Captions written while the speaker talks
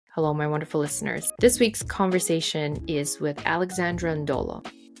Hello, my wonderful listeners. This week's conversation is with Alexandra Ndolo.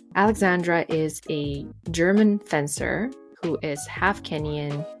 Alexandra is a German fencer who is half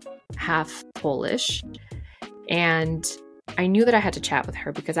Kenyan, half Polish. And I knew that I had to chat with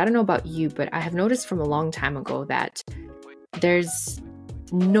her because I don't know about you, but I have noticed from a long time ago that there's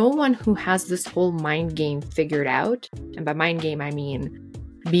no one who has this whole mind game figured out. And by mind game, I mean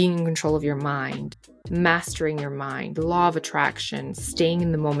being in control of your mind, mastering your mind, the law of attraction, staying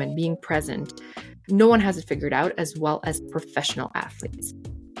in the moment, being present. No one has it figured out as well as professional athletes.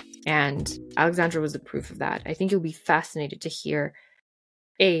 And Alexandra was the proof of that. I think you'll be fascinated to hear,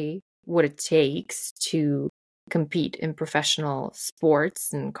 A, what it takes to compete in professional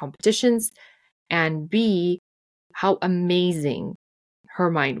sports and competitions, and B, how amazing her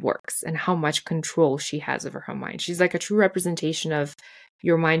mind works and how much control she has over her mind. She's like a true representation of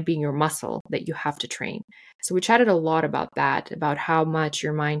your mind being your muscle that you have to train. So we chatted a lot about that, about how much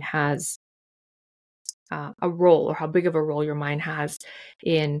your mind has a role, or how big of a role your mind has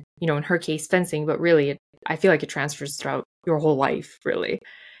in, in her case, fencing, but really, I feel like it transfers throughout your whole life, really.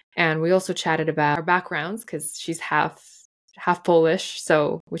 And we also chatted about our backgrounds because she's half Polish.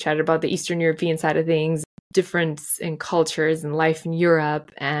 So we chatted about the Eastern European side of things, difference in cultures and life in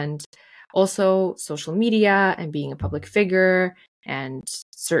Europe, and also social media and being a public figure and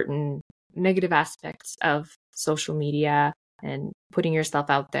certain negative aspects of social media and putting yourself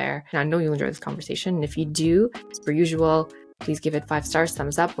out there. And I know you'll enjoy this conversation. And if you do, as per usual, please give it 5 stars,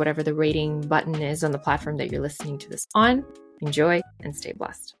 thumbs up, whatever the rating button is on the platform that you're listening to this on. Enjoy and stay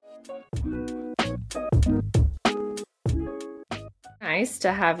blessed. Nice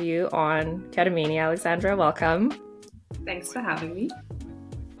to have you on Catamania, Alexandra. Welcome. Thanks for having me.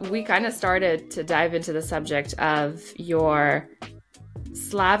 We kind of started to dive into the subject of your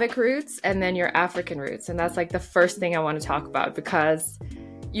Slavic roots and then your African roots. And that's like the first thing I want to talk about because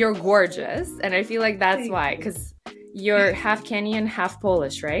you're gorgeous. And I feel like that's why, because you're half Kenyan, half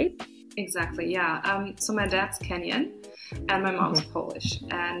Polish, right? Exactly, yeah. So my dad's Kenyan and my mom's Polish.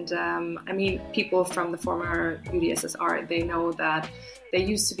 And people from the former UdSSR, they know that there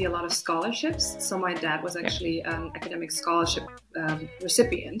used to be a lot of scholarships. So my dad was actually an academic scholarship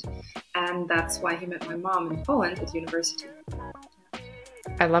recipient. And that's why he met my mom in Poland at university.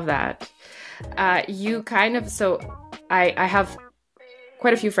 I love that. I have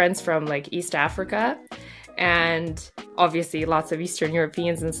quite a few friends from like East Africa, and obviously lots of Eastern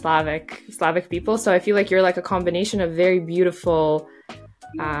Europeans and Slavic people. So I feel like you're like a combination of very beautiful,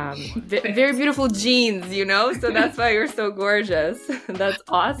 very beautiful genes, So that's why you're so gorgeous. That's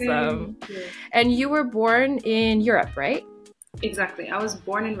awesome. And you were born in Europe, right? Exactly. I was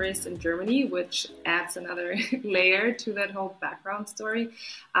born and raised in Germany, which adds another layer to that whole background story,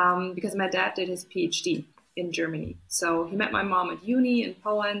 because my dad did his PhD in Germany. So he met my mom at uni in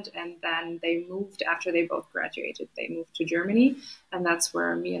Poland, and then they moved after they both graduated. They moved to Germany, and that's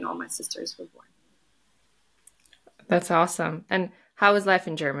where me and all my sisters were born. That's awesome. And how is life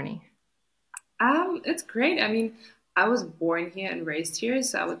in Germany? It's great. I mean, I was born here and raised here,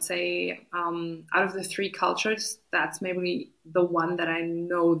 so I would say out of the 3 cultures, that's maybe the one that I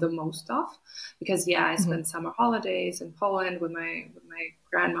know the most of. Because I spent summer holidays in Poland with my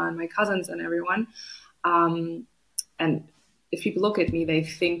grandma and my cousins and everyone. And if people look at me, they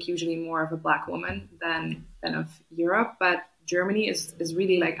think usually more of a Black woman than of Europe. But Germany is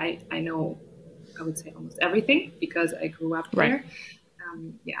really like I know, I would say almost everything because I grew up there.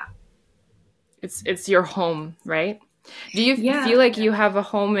 It's your home, right? Do you feel like you have a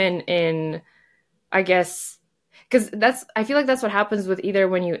home in I guess, because I feel like that's what happens with either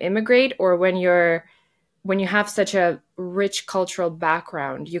when you immigrate or when you have such a rich cultural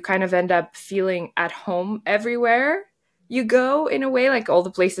background, you kind of end up feeling at home everywhere you go in a way, like all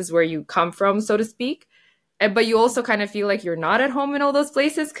the places where you come from, so to speak. But you also kind of feel like you're not at home in all those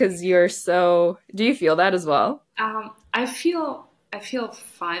places because you're so... Do you feel that as well? I feel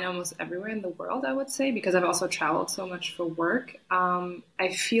fine almost everywhere in the world, I would say, because I've also traveled so much for work. I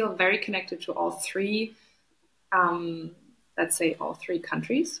feel very connected to all 3, let's say all 3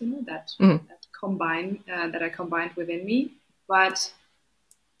 countries, that I combined within me, but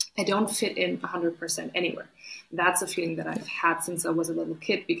I don't fit in 100% anywhere. That's a feeling that I've had since I was a little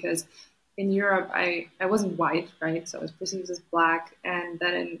kid, because in Europe, I wasn't white, right? So I was perceived as Black. And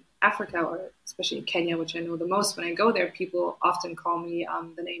then in Africa, or especially in Kenya, which I know the most, when I go there, people often call me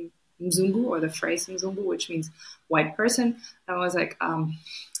the name Mzungu, or the phrase Mzungu, which means white person. And I was like,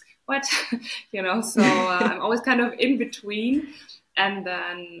 what? So I'm always kind of in between. And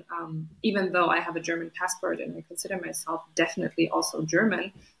then even though I have a German passport and I consider myself definitely also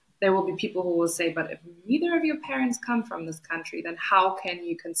German, there will be people who will say, but if neither of your parents come from this country, then how can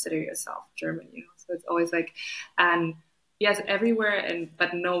you consider yourself German? So it's always like, and yes, everywhere,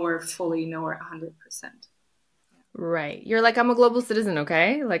 but nowhere fully, nowhere 100%. Right. You're like, I'm a global citizen,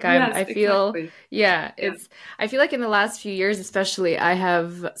 okay? Like Yes, I feel, exactly. yeah, Yeah. I feel like in the last few years, especially, I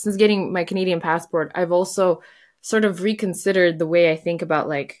have, since getting my Canadian passport, I've also sort of reconsidered the way I think about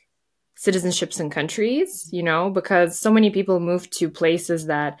like citizenships in countries, because so many people move to places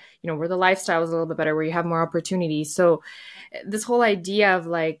that, where the lifestyle is a little bit better, where you have more opportunities. So this whole idea of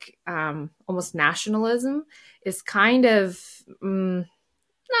like almost nationalism is kind of, not,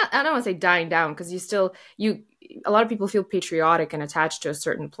 I don't want to say dying down, because a lot of people feel patriotic and attached to a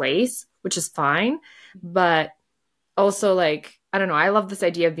certain place, which is fine. But also, like, I don't know, I love this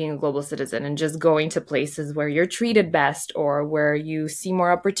idea of being a global citizen and just going to places where you're treated best or where you see more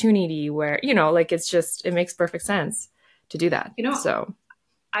opportunity, where, like it makes perfect sense to do that. You know, So,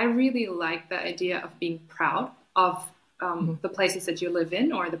 I really like the idea of being proud of mhm. the places that you live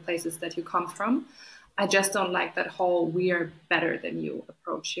in or the places that you come from. I just don't like that whole "we are better than you"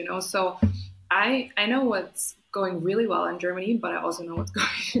 approach. So I know what's going really well in Germany, but I also know what's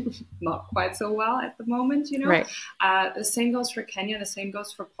going not quite so well at the moment. Right. The same goes for Kenya, the same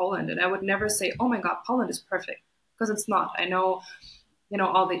goes for Poland, and I would never say, "Oh my God, Poland is perfect," because it's not. I know,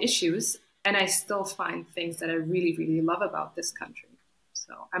 all the issues, and I still find things that I really, really love about this country.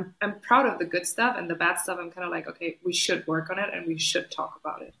 So I'm proud of the good stuff, and the bad stuff I'm kind of like, okay, we should work on it and we should talk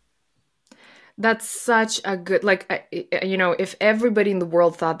about it. That's such a good, like, if everybody in the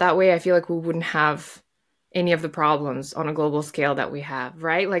world thought that way, I feel like we wouldn't have any of the problems on a global scale that we have,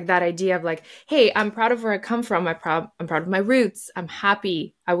 right? Like that idea of like, hey, I'm proud of where I come from. I'm proud of my roots. I'm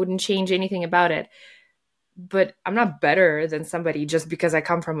happy. I wouldn't change anything about it. But I'm not better than somebody just because I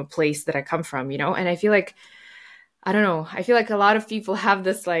come from a place that I come from, And I feel like, I don't know, I feel like a lot of people have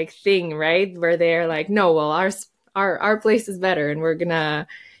this like thing, right? Where they're like, no, well, our place is better and we're gonna,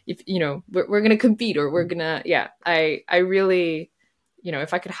 if we're gonna compete, or we're gonna, yeah. I really,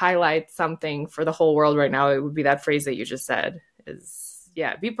 if I could highlight something for the whole world right now, it would be that phrase that you just said, is,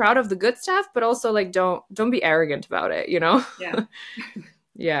 yeah, be proud of the good stuff, but also like don't be arrogant about it, Yeah.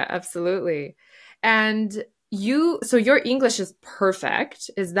 Yeah, absolutely. And so your English is perfect.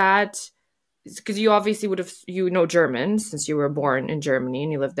 Is that because you obviously would have, German since you were born in Germany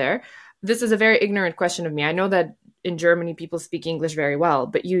and you live there? This is a very ignorant question of me. I know that in Germany people speak English very well,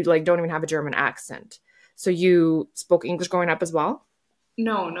 but you like don't even have a German accent. So you spoke English growing up as well?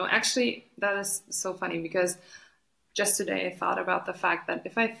 No, no, actually, that is so funny because just today I thought about the fact that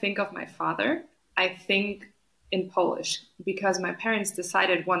if I think of my father, I think in Polish because my parents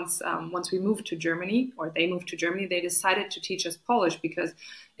decided once we moved to Germany, or they moved to Germany, they decided to teach us Polish because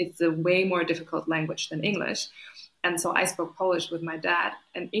it's a way more difficult language than English. And so I spoke Polish with my dad,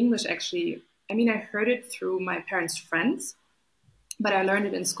 and English actually, I mean, I heard it through my parents' friends, but I learned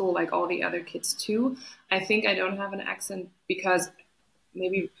it in school like all the other kids too. I think I don't have an accent because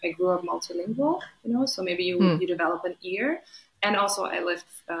maybe I grew up multilingual, so maybe you develop an ear. And also I lived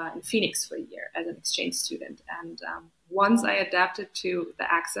in Phoenix for a year as an exchange student. And once I adapted to the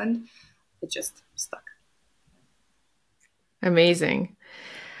accent, it just stuck. Amazing.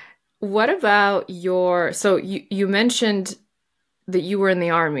 What about so you mentioned that you were in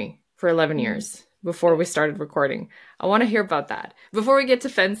the army for 11 Mm-hmm. years before Yeah. we started recording. I want to hear about that before we get to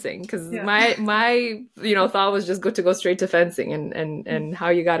fencing, because Yeah. my thought was just go straight to fencing and how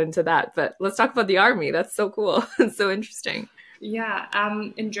you got into that. But let's talk about the army. That's so cool. It's so interesting. Yeah,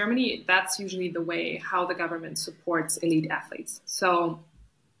 in Germany, that's usually the way how the government supports elite athletes. So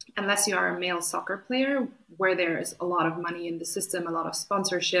unless you are a male soccer player, where there is a lot of money in the system, a lot of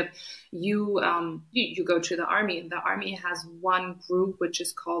sponsorship, you go to the army. And the army has one group which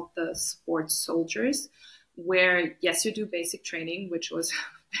is called the sports soldiers, where yes, you do basic training, which was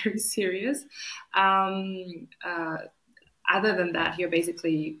very serious. Other than that, you're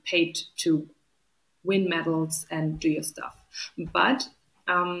basically paid to win medals and do your stuff. But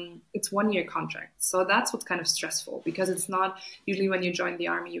it's 1 year contract. So that's what's kind of stressful because it's not usually when you join the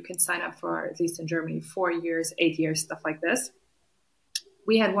army, you can sign up for, at least in Germany, 4 years, 8 years, stuff like this.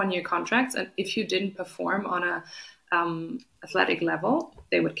 We had 1 year contracts. And if you didn't perform on a athletic level,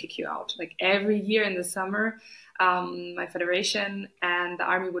 they would kick you out. Like every year in the summer, my federation and the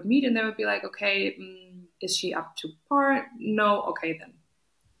army would meet and they would be like, okay, is she up to par? No. Okay, then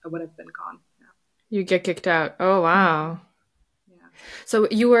I would have been gone. You get kicked out. Oh, wow. Yeah. So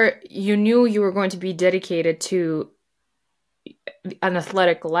you knew you were going to be dedicated to an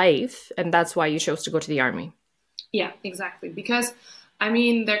athletic life, and that's why you chose to go to the army. Yeah, exactly. Because, I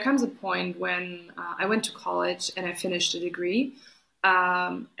mean, there comes a point when I went to college and I finished a degree.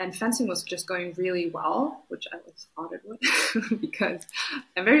 And fencing was just going really well, which I always thought it would, because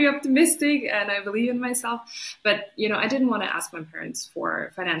I'm very optimistic and I believe in myself. But, I didn't want to ask my parents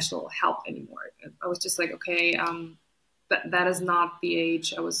for financial help anymore. I was just like, okay, that is not the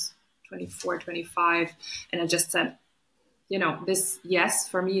age. I was 24, 25. And I just said, yes,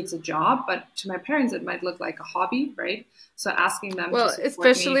 for me, it's a job, but to my parents, it might look like a hobby, right? So asking them to support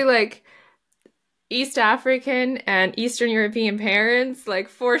especially me. like East African and Eastern European parents, like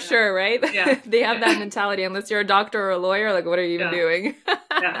for Yeah. sure, right? Yeah. They have that mentality. Unless you're a doctor or a lawyer, like what are you even Yeah. doing?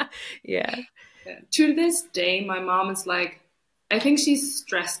 Yeah. Yeah. Yeah. To this day, my mom is like, I think she's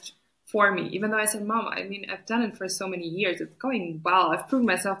stressed for me, even though I said, Mom, I mean, I've done it for so many years. It's going well. I've proven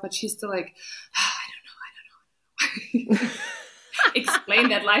myself, but she's still like, I don't know. Explain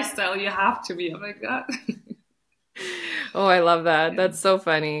that lifestyle you have to me. I'm like, God. Oh, I love that. Yeah. That's so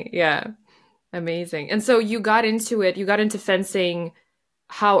funny. Yeah. Amazing. And so you got into it, you got into fencing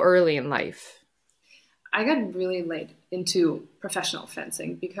how early in life? I got really late into professional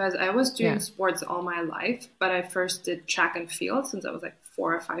fencing because I was doing Yeah. sports all my life, but I first did track and field since I was like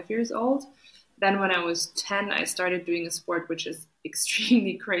 4 or 5 years old. Then when I was 10, I started doing a sport which is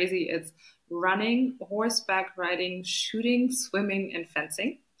extremely crazy. It's running, horseback riding, shooting, swimming, and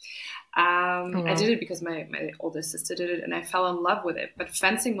fencing. Oh, I did wow. it because my older sister did it and I fell in love with it. But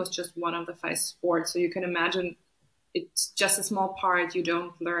fencing was just one of the 5 sports. So you can imagine it's just a small part. You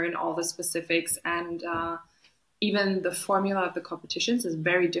don't learn all the specifics. And even the formula of the competitions is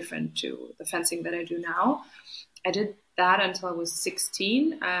very different to the fencing that I do now. I did that until I was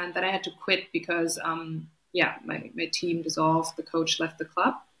 16. And then I had to quit because, my team dissolved. The coach left the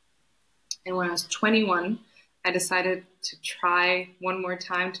club. And when I was 21, I decided to try one more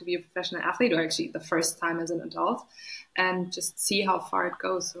time to be a professional athlete, or actually the first time as an adult, and just see how far it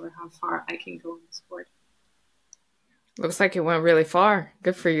goes or how far I can go in the sport. Looks like it went really far.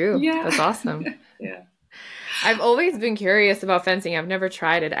 Good for you. Yeah. That's awesome. Yeah. I've always been curious about fencing. I've never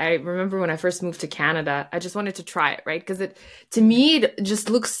tried it. I remember when I first moved to Canada, I just wanted to try it, right? Because to me, it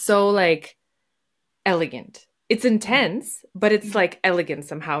just looks so like elegant. It's intense, but it's like elegant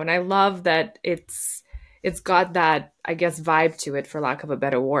somehow. And I love that it's got that, I guess, vibe to it, for lack of a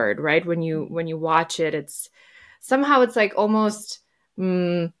better word, right? When you watch it, it's like almost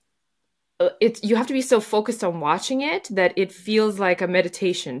it's you have to be so focused on watching it that it feels like a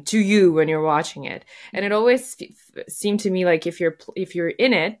meditation to you when you're watching it. And it always seemed to me like if you're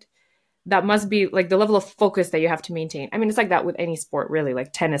in it, that must be like the level of focus that you have to maintain. I mean, it's like that with any sport, really.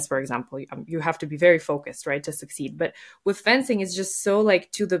 Like tennis, for example, you have to be very focused, right, to succeed. But with fencing, it's just so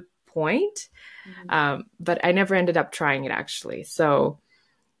like to the point. Mm-hmm. But I never ended up trying it actually. So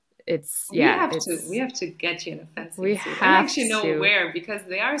it's We yeah, have to we it's have to get you in a fencing we suit, and have actually know to. where, because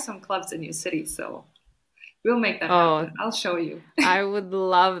there are some clubs in your city. So we'll make that Oh, happen. I'll show you. I would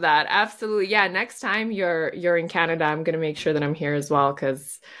love that. Absolutely. Yeah, next time you're in Canada, I'm gonna make sure that I'm here as well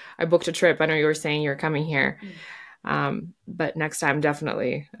because I booked a trip. I know you were saying you're coming here. But next time,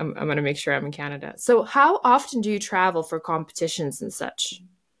 definitely, I'm going to make sure I'm in Canada. So, how often do you travel for competitions and such?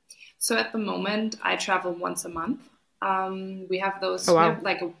 So at the moment, I travel once a month. We have Oh, those. We wow.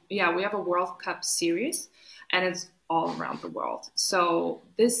 have we have a World Cup series, and it's all around the world. So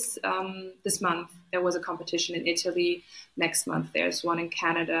this month there was a competition in Italy. Next month there's one in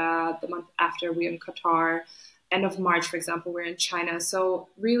Canada. The month after we're in Qatar. End of March, for example, we're in China. So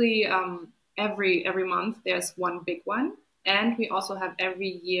really, every month there's one big one, and we also have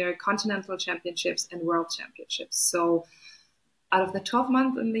every year continental championships and world championships. So out of the 12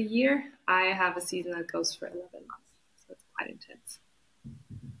 months in the year, I have a season that goes for 11 months. So it's quite intense.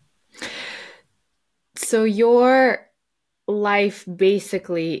 So, your life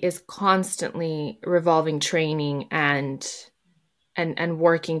basically is constantly revolving training and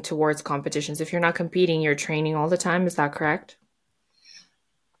working towards competitions. If you're not competing, you're training all the time. Is that correct?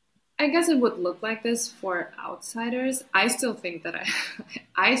 I guess it would look like this for outsiders. I still think that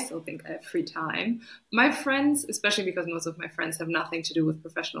I still think I have free time. My friends, especially because most of my friends have nothing to do with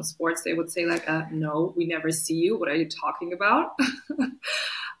professional sports, they would say like, "No, we never see you. What are you talking about?"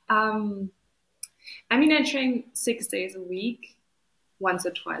 um, I mean, I train 6 days a week, once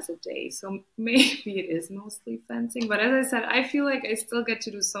or twice a day. So maybe it is mostly fencing. But as I said, I feel like I still get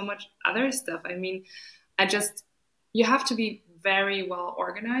to do so much other stuff. I mean, I just, you have to be very well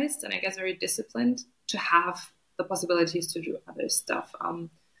organized and I guess very disciplined to have the possibilities to do other stuff.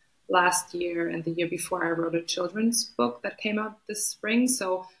 Last year and the year before, I wrote a children's book that came out this spring.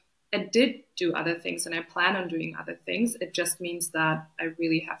 So I did do other things and I plan on doing other things. It just means that I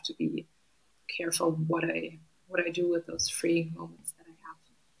really have to be careful what I do with those free moments that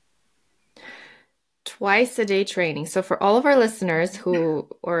I have. Twice a day training. So for all of our listeners who,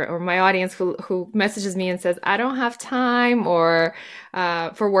 or my audience who messages me and says, I don't have time or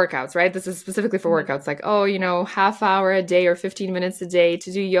for workouts, right? This is specifically for Mhm. workouts, like, oh, half hour a day or 15 minutes a day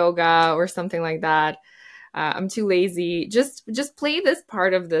to do yoga or something like that. I'm too lazy. Just play this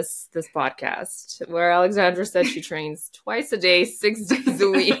part of this podcast where Alexandra said she trains twice a day, 6 days a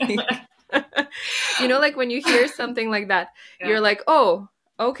week. Like when you hear something like that, Yeah, you're like, oh,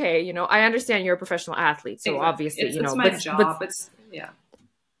 okay, I understand you're a professional athlete, so exactly. obviously, It's my but job. It's yeah,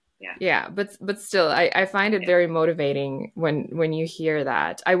 yeah, yeah, but still, I find it yeah. very motivating when you hear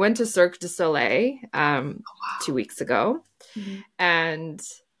that. I went to Cirque du Soleil Wow. 2 weeks ago, Mhm. and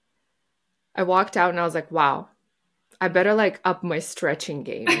I walked out and I was like, wow, I better like up my stretching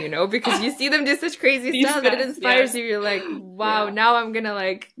game, because you see them do such crazy These stuff that it guys, inspires yes, you. You're like, wow, yeah, now I'm gonna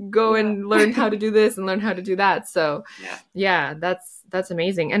like go yeah, and learn how to do this and learn how to do that. So yeah. yeah, that's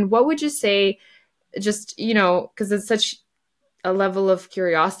amazing. And what would you say, just, because it's such a level of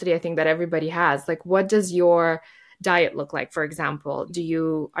curiosity I think that everybody has. Like, what does your diet look like, for example?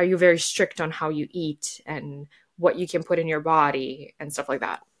 Are you very strict on how you eat and what you can put in your body and stuff like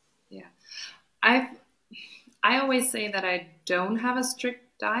that? Yeah. I I always say that I don't have a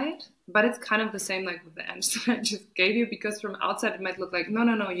strict diet, but it's kind of the same like with the answer I just gave you, because from outside it might look like no,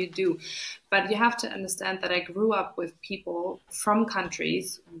 no, no, you do. But you have to understand that I grew up with people from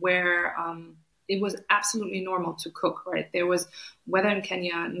countries where it was absolutely normal to cook, right? There was, whether in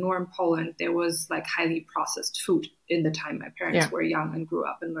Kenya nor in Poland, there was like highly processed food in the time my parents Yeah. were young and grew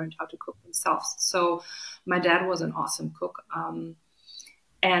up and learned how to cook themselves. So my dad was an awesome cook.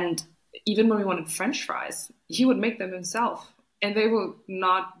 And even when we wanted French fries, he would make them himself. And they will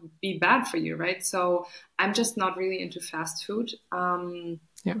not be bad for you, right? So I'm just not really into fast food.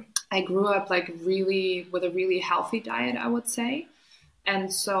 Yeah. I grew up like really with a really healthy diet, I would say.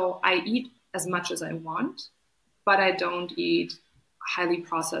 And so I eat as much as I want, but I don't eat highly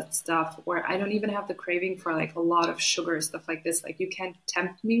processed stuff, or I don't even have the craving for like a lot of sugar, stuff like this. Like you can't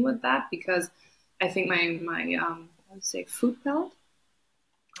tempt me with that, because I think my I would say food palate,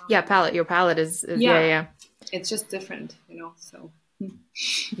 Yeah, um, palate. Your palate is yeah, yeah, yeah. it's just different. So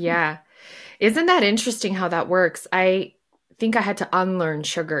Yeah. Isn't that interesting how that works? I think I had to unlearn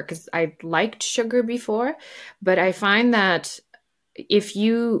sugar because I liked sugar before, but I find that if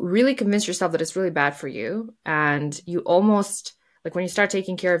you really convince yourself that it's really bad for you and you almost like when you start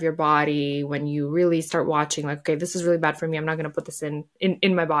taking care of your body, when you really start watching like, okay, this is really bad for me, I'm not going to put this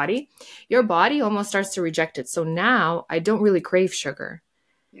in my body, your yeah, body almost starts to reject it. So now I don't really crave sugar.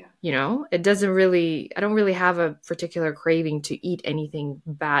 yeah, It doesn't really, I don't really have a particular craving to eat anything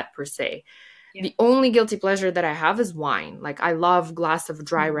bad per se. yeah. The only guilty pleasure that I have is wine. Like I love glass of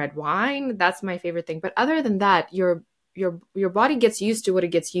dry Mhm. red wine. That's my favorite thing. But other than that, your body gets used to what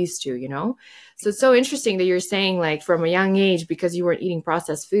it gets used to. So it's so Exactly. interesting that you're saying like from a young age, because you weren't eating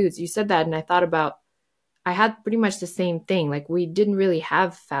processed foods. You said that and I thought about I had pretty much the same thing. Like we didn't really have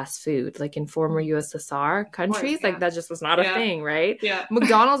fast food like in former Mhm. USSR Of course, countries. Like yeah, that just was not a yeah, thing, right? yeah.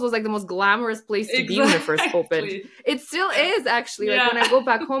 McDonald's was like the most glamorous place to be when it first opened. Exactly. It still Yeah, is actually. Like when yeah, I go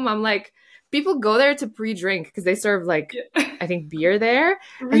back home, I'm like, people go there to pre-drink because they serve like yeah. I think beer there.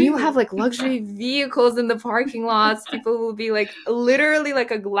 And you have Really? like luxury vehicles in the parking lots. People will be like literally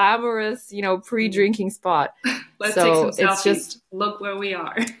like a glamorous, Mhm. pre-drinking spot. Let's take some So it's selfies. just Look where we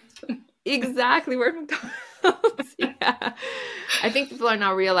are. exactly where McDonald's. Yeah. I think people are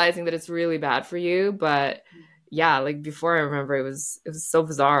now realizing that it's really bad for you, but yeah, like before I remember it was so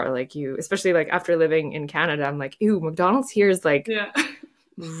bizarre. Like you, especially like after living in Canada, I'm like, ew, McDonald's here is like Yeah,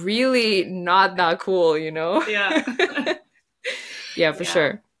 really not that cool? yeah, Yeah, for yeah.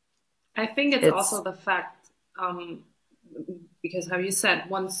 sure. I think it's also It's the fact, because how you said,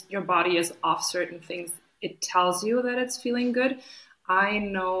 once your body is off certain things, it tells you that it's feeling good. I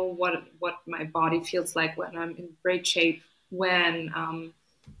know what my body feels like when I'm in great shape, when I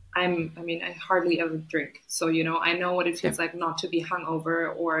mean, I hardly ever drink. So, I know what it yeah, feels like not to be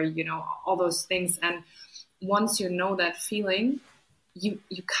hungover, or, all those things. And once you know that feeling, you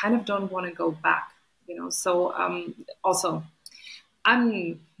kind of don't want to go back. So, also,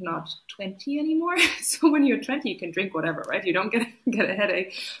 I'm not 20 anymore. So when you're 20, you can drink whatever, right? You don't get a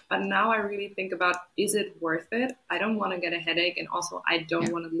headache. But now I really think about, is it worth it? I don't want to get a headache. And also, I don't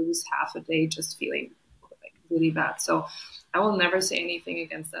yeah, want to lose half a day just feeling like really bad. So I will never say anything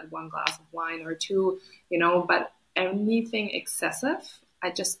against that one glass of wine or two, but anything excessive,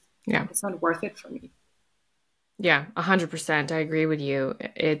 yeah. it's not worth it for me. Yeah, 100%. I agree with you.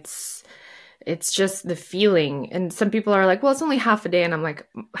 It's just the feeling. And some people are like, well, it's only half a day. And I'm like,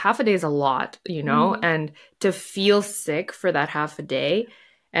 half a day is a lot, Mm-hmm. and to feel sick for that half a day.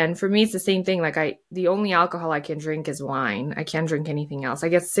 And for me, it's the same thing. Like the only alcohol I can drink is wine. I can't drink anything else. I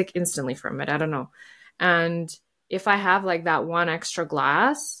get sick instantly from it. I don't know. And if I have like that one extra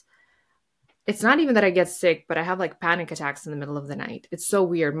glass, it's not even that I get sick, but I have like panic attacks in the middle of the night. It's so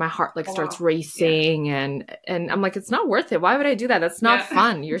weird. My heart like Oh, starts wow. Yeah. racing and I'm like, it's not worth it. Why would I do that? That's not Yeah.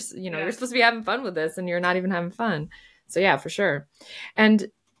 fun. You're Yeah. you're supposed to be having fun with this and you're not even having fun. So yeah, for sure.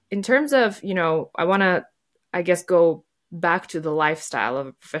 And in terms of, I want to, I guess, go back to the lifestyle of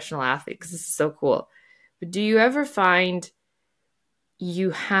a professional athlete because this is so cool. But do you ever find you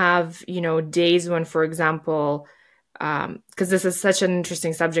have, days when, for example, because this is such an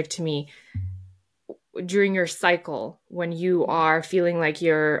interesting subject to me, during your cycle when you are feeling like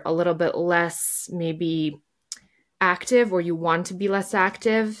you're a little bit less maybe active or you want to be less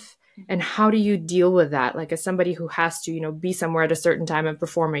active, and how do you deal with that, like as somebody who has to be somewhere at a certain time and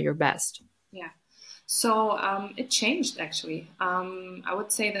perform at your best? Yeah. So it changed actually. I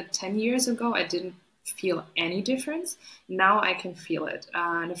would say that 10 years ago, I didn't feel any difference. Now I can feel it.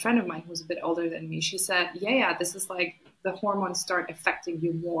 And a friend of mine who's a bit older than me, she said, yeah, this is like the hormones start affecting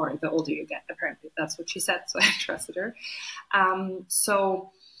you more the older you get. Apparently, that's what she said. So I trusted her.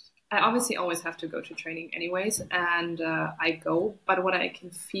 So I obviously always have to go to training anyways, and I go. But what I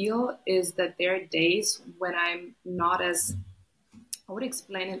can feel is that there are days when I'm not as, I would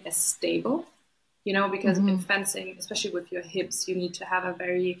explain it as stable, because in fencing, especially with your hips, you need to have a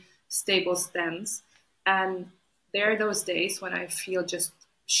very stable stance. And there are those days when I feel just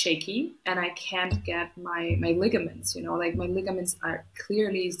shaky and I can't get my ligaments, like my ligaments are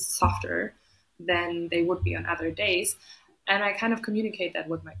clearly softer than they would be on other days. And I kind of communicate that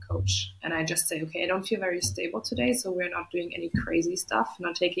with my coach. And I just say, okay, I don't feel very stable today. So we're not doing any crazy stuff,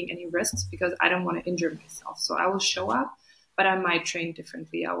 not taking any risks because I don't want to injure myself. So I will show up, but I might train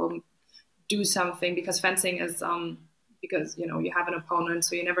differently. I will do something because fencing is, because, you have an opponent,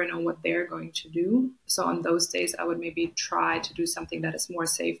 so you never know what they're going to do. So on those days, I would maybe try to do something that is more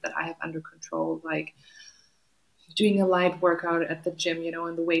safe, that I have under control, like doing a light workout at the gym,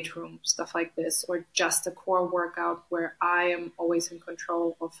 in the weight room, stuff like this, or just a core workout where I am always in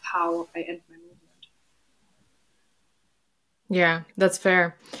control of how I end my movement. Yeah, that's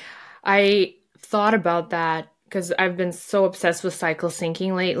fair. I thought about that because I've been so obsessed with cycle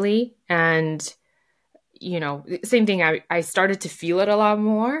syncing lately. And, same thing, I started to feel it a lot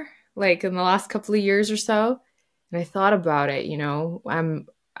more like in the last couple of years or so. And I thought about it,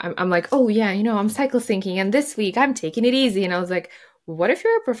 I'm like, oh yeah, I'm cycle syncing and this week I'm taking it easy. And I was like, what if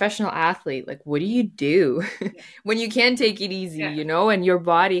you're a professional athlete? Like, what do you do Yeah. when you can't take it easy, Yeah. and your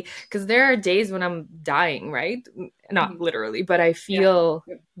body, because there are days when I'm dying, right? Not literally, but I Yeah. feel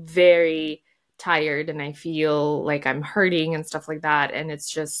very tired and I feel like I'm hurting and stuff like that. And it's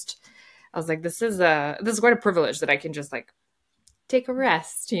just, I was like, this is quite a privilege that I can just like take a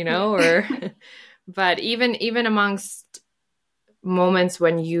rest, or, but even amongst moments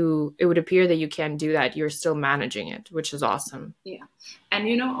when it would appear that you can't do that, you're still managing it, which is awesome. Yeah.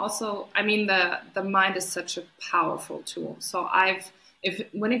 And also, I mean, the mind is such a powerful tool. So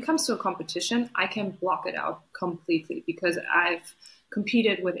when it comes to a competition, I can block it out completely because I've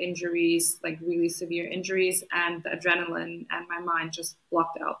competed with injuries, like really severe injuries, and the adrenaline and my mind just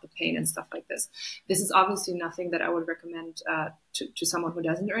blocked out the pain and stuff like this. This is obviously nothing that I would recommend to someone who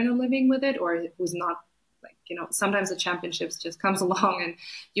doesn't earn a living with it or who's not, like, sometimes the championships just comes along and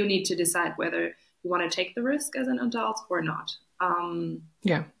you need to decide whether you want to take the risk as an adult or not.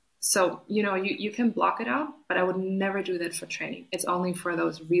 Yeah. So, you can block it out, but I would never do that for training. It's only for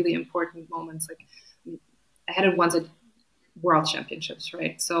those really important moments. Like I had it once at World Championships,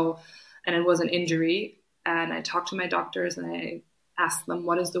 right? So, and it was an injury, and I talked to my doctors and I asked them,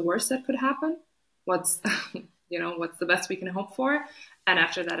 what is the worst that could happen? What's, what's the best we can hope for? And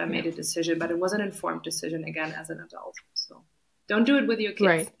after that, I made a decision, but it was an informed decision again as an adult. So don't do it with your kids.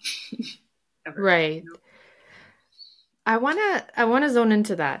 Right. Ever, right. I wanna zone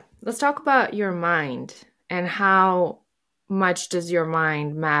into that. Let's talk about your mind and how much does your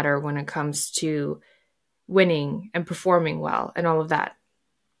mind matter when it comes to winning and performing well and all of that.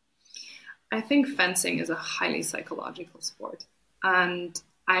 I think fencing is a highly psychological sport. And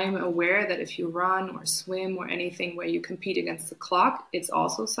I'm aware that if you run or swim or anything where you compete against the clock, it's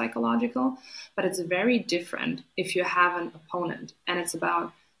also psychological. But it's very different if you have an opponent and it's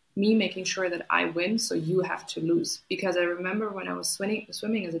about me making sure that I win, so you have to lose. Because I remember when I was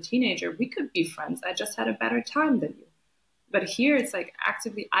swimming as a teenager, we could be friends. I just had a better time than you. But here it's like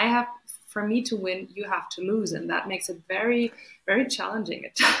actively, for me to win, you have to lose. And that makes it very, very challenging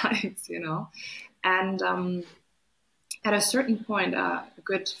at times, And at a certain point, a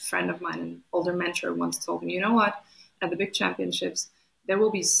good friend of mine, an older mentor, once told me, you know what, at the big championships, there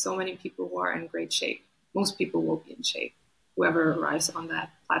will be so many people who are in great shape. Most people will be in shape, whoever arrives on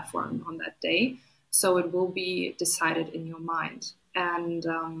that platform on that day. So it will be decided in your mind. And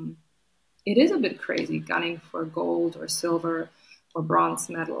it is a bit crazy gunning for gold or silver or bronze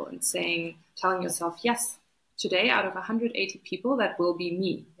medal and telling yourself, yes, today out of 180 people, that will be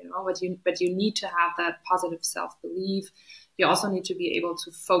me, but you need to have that positive self-belief. You also need to be able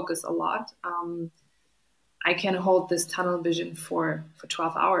to focus a lot. I can hold this tunnel vision for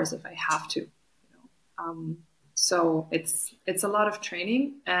 12 hours if I have to. So it's a lot of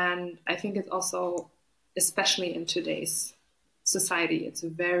training, and I think it's also, especially in today's society, it's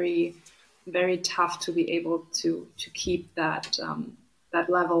very, very tough to be able to keep that that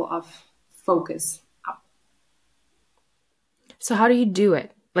level of focus up. So how do you do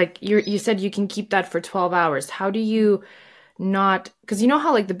it? Like you said you can keep that for 12 hours. How do you not, because you know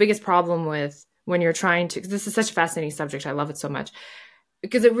how like the biggest problem with when you're trying to, 'cause this is such a fascinating subject. I love it so much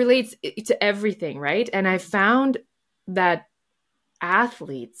because it relates to everything, right? And I found that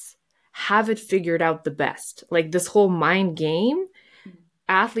athletes have it figured out the best. Like this whole mind game,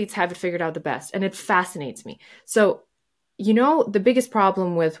 athletes have it figured out the best. And it fascinates me. So, the biggest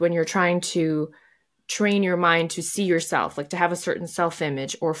problem with when you're trying to train your mind to see yourself, like to have a certain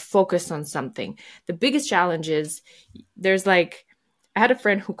self-image or focus on something, the biggest challenge is there's like, I had a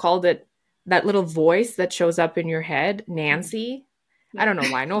friend who called it that little voice that shows up in your head, Nancy. I don't know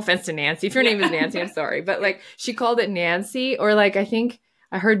why. No offense to Nancy. If your name is Nancy, I'm sorry. But like she called it Nancy, or like I think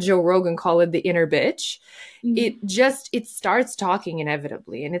I heard Joe Rogan call it the inner bitch. It starts talking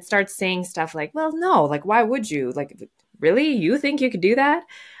inevitably, and it starts saying stuff like, well, no, like, why would you? Like, really? You think you could do that?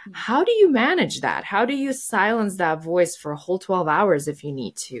 How do you manage that? How do you silence that voice for a whole 12 hours if you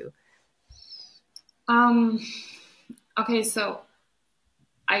need to? Okay, so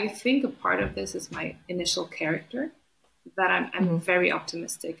I think a part of this is my initial character, that I'm very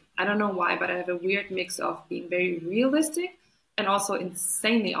optimistic. I don't know why, but I have a weird mix of being very realistic and also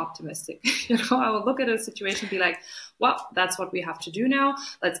insanely optimistic. I will look at a situation and be like, well, that's what we have to do now.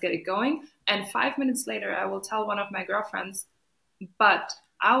 Let's get it going. And 5 minutes later, I will tell one of my girlfriends, but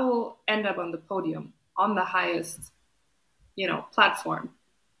I will end up on the podium on the highest, platform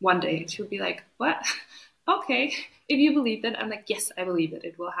one day. And she'll be like, what? Okay. If you believe that, I'm like, yes, I believe it.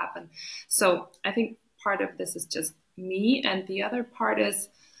 It will happen. So I think part of this is just me. And the other part is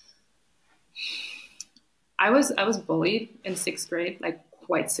I was bullied in 6th grade, like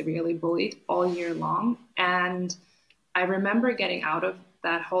quite severely bullied all year long. And I remember getting out of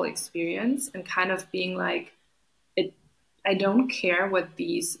that whole experience and kind of being like, I don't care what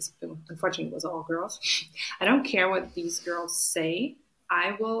these, unfortunately it was all girls. I don't care what these girls say.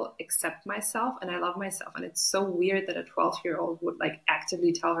 I will accept myself and I love myself. And it's so weird that a 12-year-old would like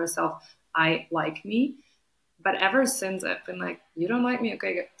actively tell herself, I like me. But ever since I've been like, you don't like me?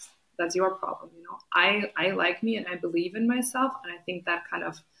 Okay, that's your problem. I like me and I believe in myself. And I think that kind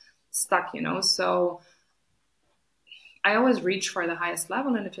of stuck, so I always reach for the highest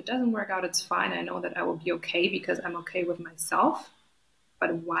level. And if it doesn't work out, it's fine. I know that I will be okay because I'm okay with myself.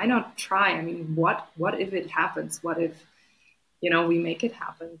 But why not try? I mean, what if it happens? What if, we make it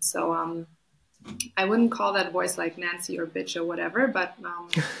happen? So I wouldn't call that voice like Nancy or bitch or whatever, but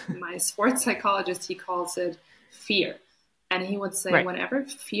my sports psychologist, he calls it fear. And he would say, whenever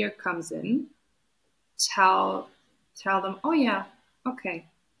fear comes in, tell them, oh yeah, okay,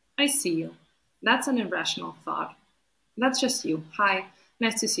 I see you. That's an irrational thought. That's just you. Hi,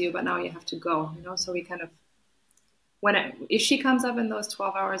 nice to see you, but now you have to go. So we kind of, if she comes up in those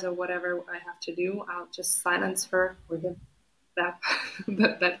 12 hours or whatever I have to do, I'll just silence her or him,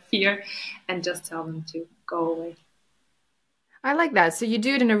 that fear, and just tell them to go away. I like that. So you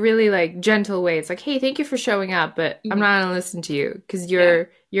do it in a really like gentle way. It's like, hey, thank you for showing up, but I'm not gonna listen to you because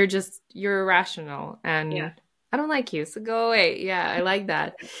you're irrational and I don't like you. So go away. Yeah, I like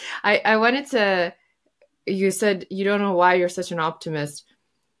that. I wanted to. You said you don't know why you're such an optimist.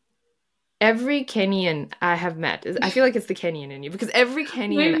 Every Kenyan I have met, I feel like it's the Kenyan in you, because every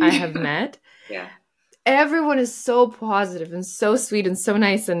Kenyan I have met, everyone is so positive and so sweet and so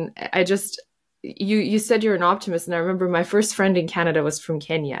nice. And I just, you said you're an optimist. And I remember my first friend in Canada was from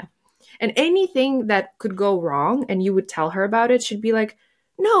Kenya. And anything that could go wrong and you would tell her about it, she'd be like,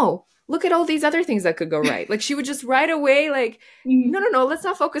 no, look at all these other things that could go right. Like she would just right away, like, no, let's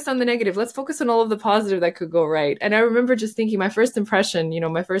not focus on the negative. Let's focus on all of the positive that could go right. And I remember just thinking my first impression,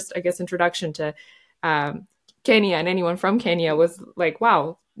 my first, I guess, introduction to Kenya and anyone from Kenya was like,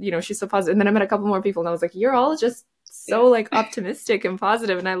 wow, she's so positive. And then I met a couple more people and I was like, you're all just so like optimistic and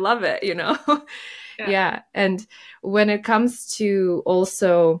positive and I love it, Yeah. And when it comes to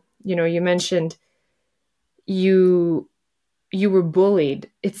also, you mentioned you you were bullied.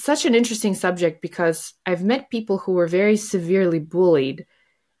 It's such an interesting subject because I've met people who were very severely bullied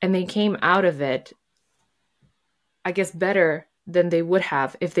and they came out of it, I guess, better than they would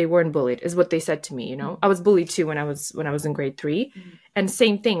have if they weren't bullied, is what they said to me. I was bullied too when I was in grade 3. And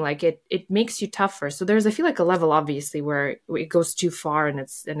same thing, like it makes you tougher. So there's, I feel like, a level obviously where it goes too far, and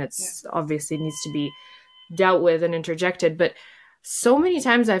it's obviously needs to be dealt with and interjected. But so many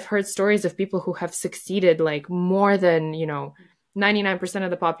times I've heard stories of people who have succeeded like more than 99% of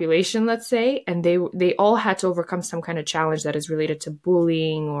the population, let's say, and they all had to overcome some kind of challenge that is related to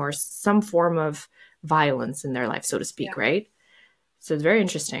bullying or some form of violence in their life, so to speak, right? So it's very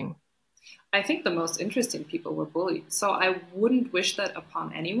interesting. I think the most interesting people were bullied. So I wouldn't wish that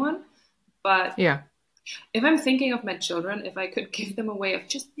upon anyone. But Yeah. if I'm thinking of my children, if I could give them a way of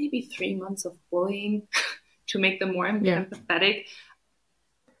just maybe 3 months of bullying to make them more empathetic,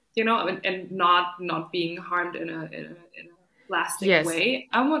 and not being harmed in a lasting way,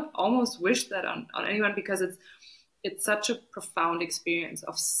 I would almost wish that on anyone, because it's such a profound experience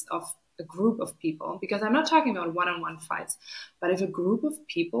of a group of people, because I'm not talking about one-on-one fights, but if a group of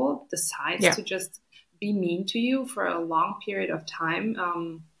people decides to just be mean to you for a long period of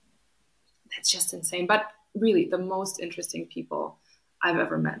time, that's just insane. But really, the most interesting people I've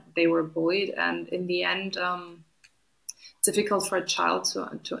ever met, they were bullied, and in the end, it's difficult for a child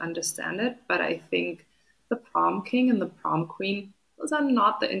to understand it. But I think the prom king and the prom queen, those are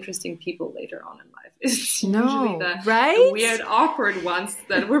not the interesting people later on in life. It's usually the weird, awkward ones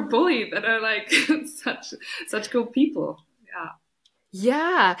that were bullied that are like such cool people. Yeah.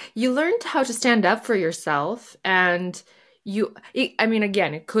 Yeah. You learned how to stand up for yourself. And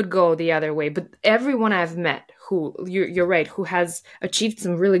again, it could go the other way, but everyone I've met who, you're right, who has achieved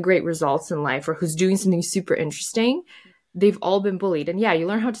some really great results in life or who's doing something super interesting, they've all been bullied. And yeah, you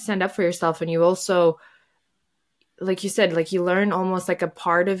learn how to stand up for yourself. And you also, like you said, like you learn almost like a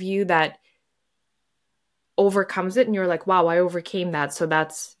part of you that overcomes it, and you're like, wow, I overcame that. So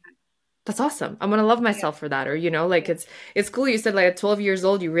that's awesome. I'm gonna love myself for that. Or it's cool. You said like at 12 years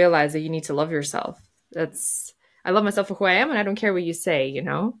old you realize that you need to love yourself. I love myself for who I am, and I don't care what you say.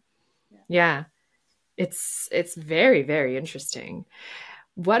 Yeah. It's very, very interesting.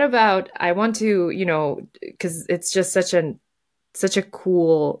 What about, I want to, because it's just such a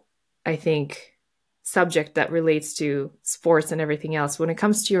cool, I think, subject that relates to sports and everything else. When it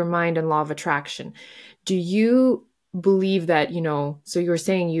comes to your mind and law of attraction, do you believe that, so you were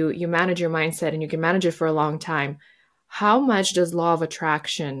saying you manage your mindset and you can manage it for a long time. How much does law of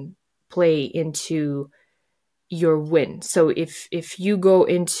attraction play into your win? So if you go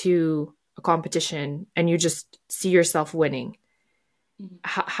into a competition and you just see yourself winning,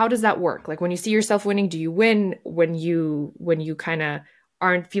 how does that work? Like when you see yourself winning, do you win? When you kind of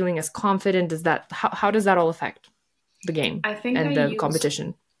aren't feeling as confident, how does that all affect the game and the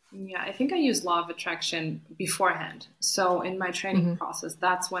competition? Yeah, I think I use law of attraction beforehand. So in my training process,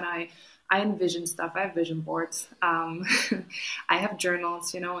 that's when I envision stuff. I have vision boards. I have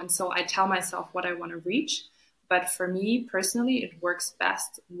journals, and so I tell myself what I want to reach. But for me personally, it works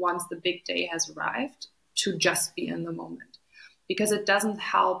best once the big day has arrived to just be in the moment, because it doesn't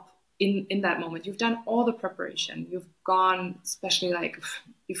help in that moment. You've done all the preparation. You've gone, especially like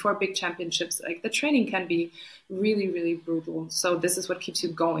before big championships, like the training can be really, really brutal. So this is what keeps you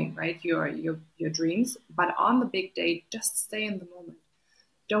going, right? Your dreams. But on the big day, just stay in the moment.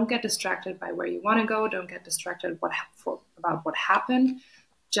 Don't get distracted by where you want to go. Don't get distracted about what happened.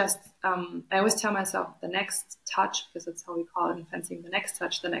 Just, I always tell myself the next touch, because that's how we call it in fencing, the next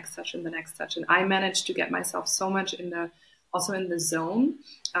touch, and the next touch. And I managed to get myself so much also in the zone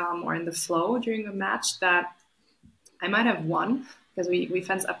or in the flow during a match that I might have won, because we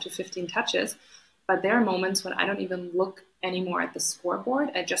fence up to 15 touches. But there are moments when I don't even look anymore at the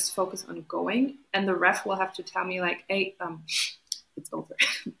scoreboard. I just focus on going. And the ref will have to tell me like, hey, it's over.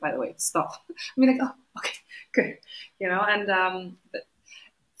 By the way, stop. I'm like, oh, okay, good. And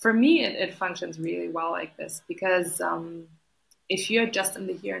for me, it functions really well like this, because if you're just in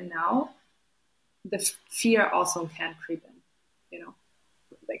the here and now, the fear also can creep in.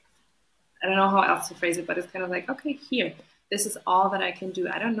 Like, I don't know how else to phrase it, but it's kind of like, okay, here, this is all that I can do.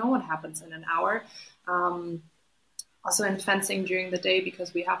 I don't know what happens in an hour. Also in fencing during the day,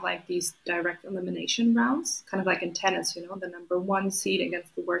 because we have like these direct elimination rounds, kind of like in tennis, the number one seed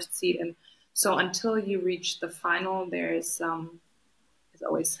against the worst seed. And so until you reach the final, there's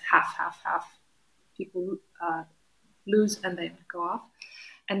always half. People lose and they go off.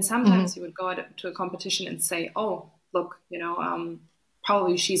 And sometimes you would go to a competition and say, oh, look,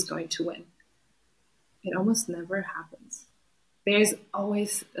 probably she's going to win. It almost never happens. there's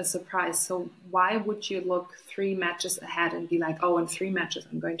always a surprise. So why would you look 3 matches ahead and be like, oh, in 3 matches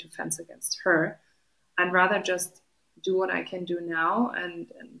I'm going to fence against her? I'd rather just do what I can do now and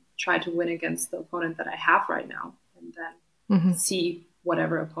try to win against the opponent that I have right now, and then see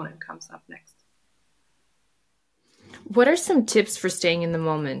whatever opponent comes up next. What are some tips for staying in the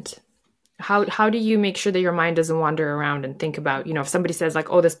moment? How do you make sure that your mind doesn't wander around and think about, if somebody says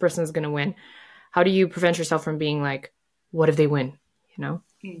like, oh, this person is going to win, how do you prevent yourself from being like, what if they win?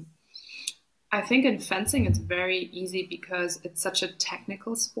 I think in fencing it's very easy because it's such a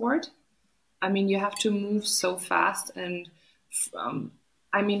technical sport. I mean, you have to move so fast, and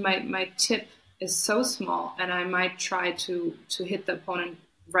I mean, my tip is so small, and I might try to hit the opponent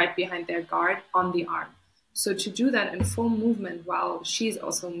right behind their guard on the arm. So to do that in full movement while she's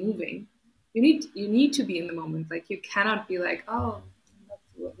also moving, you need to be in the moment. Like, you cannot be like, oh,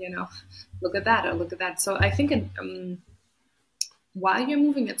 look at that or look at that. So I think while you're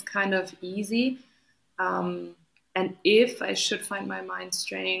moving, it's kind of easy. And if I should find my mind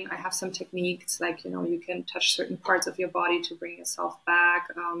straying, I have some techniques, like, you can touch certain parts of your body to bring yourself back.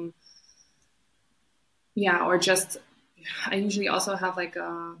 Or just, I usually also have like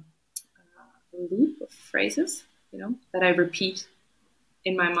a loop of phrases, that I repeat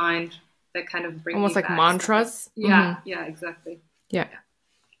in my mind that kind of bring almost me like back. mantras. Yeah, yeah, exactly. Yeah.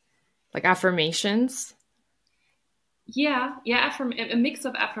 Like affirmations. Yeah, a mix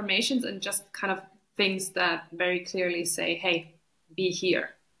of affirmations and just kind of things that very clearly say, hey, be here.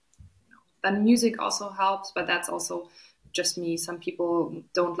 Then music also helps, but that's also just me. Some people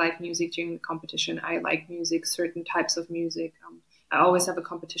don't like music during the competition. I like music, certain types of music. I always have a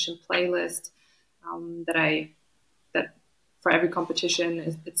competition playlist that for every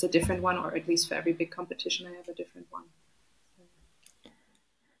competition it's a different one, or at least for every big competition I have a different one.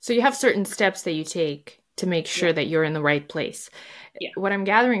 So you have certain steps that you take to make sure that you're in the right place. Yeah. What I'm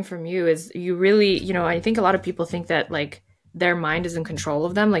gathering from you is you really, I think a lot of people think that like their mind is in control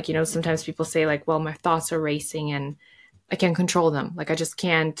of them. Like, sometimes people say like, well, my thoughts are racing and I can't control them. Like, I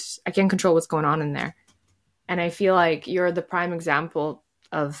can't control what's going on in there. And I feel like you're the prime example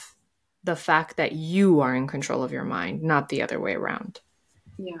of the fact that you are in control of your mind, not the other way around.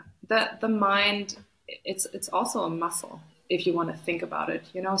 Yeah. The mind, it's also a muscle if you want to think about it,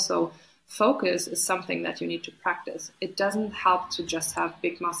 so focus is something that you need to practice. It doesn't help to just have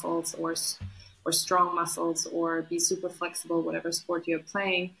big muscles or strong muscles or be super flexible, whatever sport you're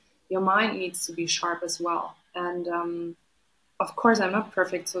playing. Your mind needs to be sharp as well. And of course, I'm not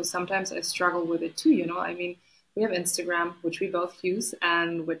perfect, so sometimes I struggle with it too. I mean, we have Instagram, which we both use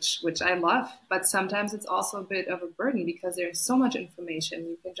and which I love, but sometimes it's also a bit of a burden because there's so much information.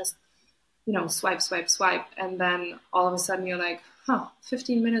 You can just swipe, and then all of a sudden you're like,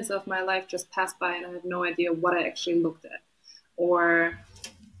 15 minutes of my life just passed by and I have no idea what I actually looked at. Or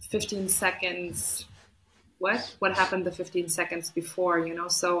 15 seconds, what happened the 15 seconds before,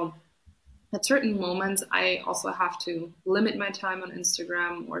 So at certain moments, I also have to limit my time on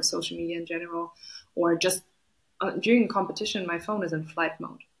Instagram or social media in general, or just during competition, my phone is in flight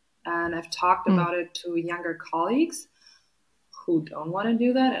mode. And I've talked about it to younger colleagues who don't want to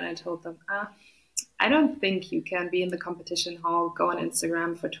do that. And I told them, I don't think you can be in the competition hall, go on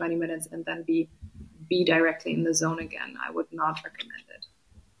Instagram for 20 minutes and then be directly in the zone again. I would not recommend it.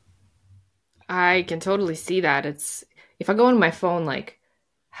 I can totally see that. It's if I go on my phone like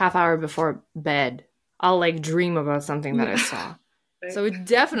half hour before bed, I'll like dream about something that I saw. Right. So it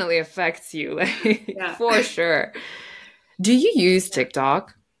definitely affects you, like for sure. Do you use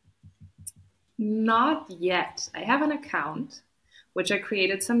TikTok? Not yet. I have an account which I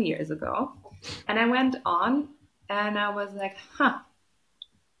created some years ago. And I went on and I was like,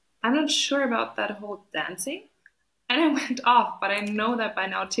 I'm not sure about that whole dancing. And I went off, but I know that by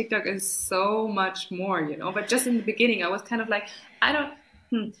now TikTok is so much more, But just in the beginning, I was kind of like,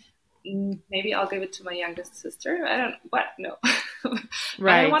 maybe I'll give it to my youngest sister. No.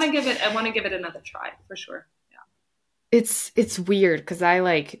 Right. I want to give it another try for sure. It's weird because I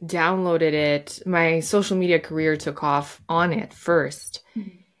like downloaded it. My social media career took off on it first.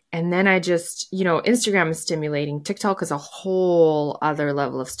 Mm-hmm. And then I just, Instagram is stimulating. TikTok is a whole other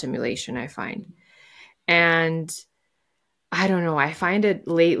level of stimulation, I find. And I don't know. I find it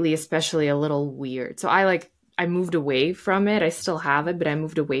lately especially a little weird. So I moved away from it. I still have it, but I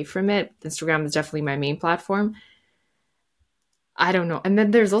moved away from it. Instagram is definitely my main platform. I don't know. And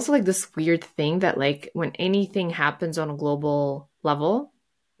then there's also like this weird thing that like when anything happens on a global level,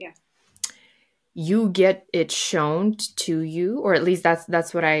 you get it shown to you, or at least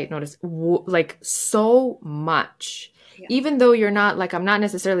that's what I noticed, like so much, even though you're not like, I'm not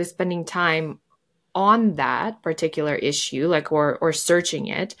necessarily spending time on that particular issue, like, or searching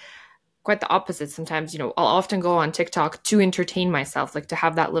it. Quite the opposite. Sometimes, I'll often go on TikTok to entertain myself, like to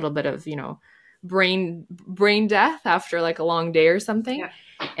have that little bit of, brain death after like a long day or something. Yeah.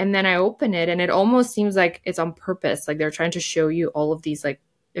 And then I open it and it almost seems like it's on purpose. Like they're trying to show you all of these like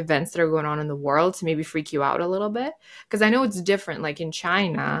events that are going on in the world to maybe freak you out a little bit. Because I know it's different. Like in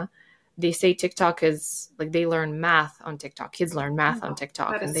China, they say TikTok is like they learn math on TikTok. Kids learn math on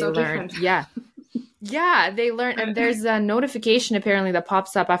TikTok. That is And they so learn, different. yeah, they learn. And there's a notification apparently that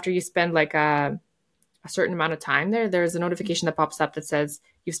pops up after you spend like a certain amount of time there. There's a notification that pops up that says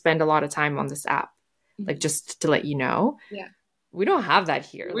you've spent a lot of time on this app, like just to let you know. Yeah. We don't have that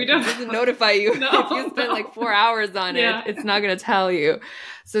here. We Like, don't. It doesn't notify you. No, if you spend like 4 hours on it, it's not going to tell you.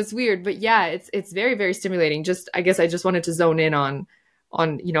 So it's weird. But yeah, it's very, very stimulating. I guess I just wanted to zone in on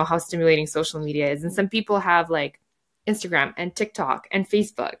how stimulating social media is. And some people have like Instagram and TikTok and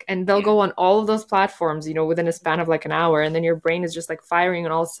Facebook, and they'll go on all of those platforms, within a span of like an hour, and then your brain is just like firing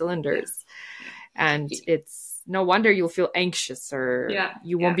on all cylinders. And it's no wonder you'll feel anxious or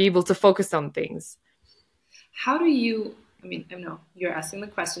you won't be able to focus on things. How do you, I know you're asking the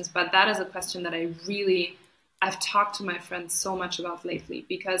questions, but that is a question that I've talked to my friends so much about lately,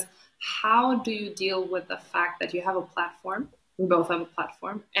 because how do you deal with the fact that you have a platform? We both have a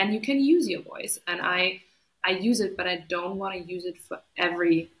platform and you can use your voice, and I use it, but I don't want to use it for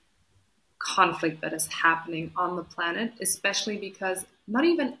every conflict that is happening on the planet, especially because not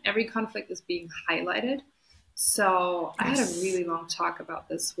even every conflict is being highlighted. So I had a really long talk about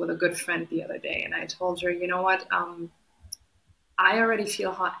this with a good friend the other day, and I told her, you know what, I already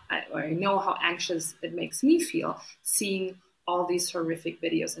I know how anxious it makes me feel seeing all these horrific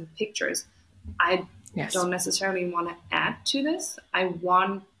videos and pictures. I don't necessarily want to add to this. I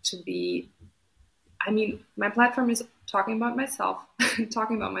want to be, my platform is talking about myself,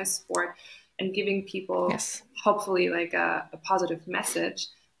 talking about my sport, and giving people hopefully like a positive message.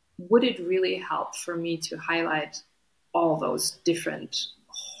 Would it really help for me to highlight all those different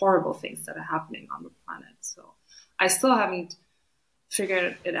horrible things that are happening on the planet? So I still haven't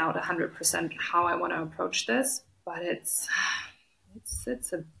figured it out 100% how I want to approach this, but it's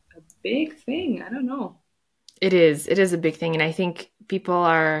a big thing. I don't know. It is a big thing. And I think people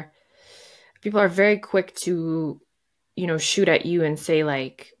are very quick to, shoot at you and say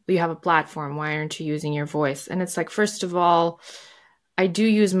like, you have a platform, why aren't you using your voice? And it's like, first of all, I do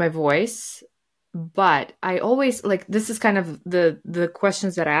use my voice, but I always like, this is kind of the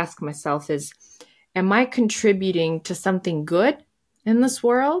questions that I ask myself is, am I contributing to something good in this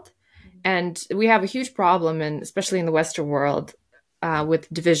world? And we have a huge problem, and especially in the Western world,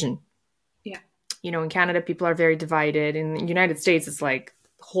 with division. Yeah. In Canada, people are very divided. In the United States, it's like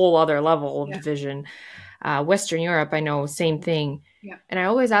a whole other level of division. Western Europe, I know, same thing. Yeah. And I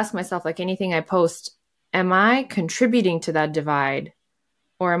always ask myself, like anything I post, am I contributing to that divide,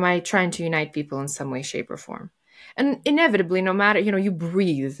 or am I trying to unite people in some way, shape, or form? And inevitably, no matter, you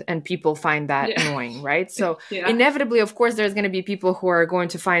breathe and people find that annoying, right? So inevitably, of course, there's going to be people who are going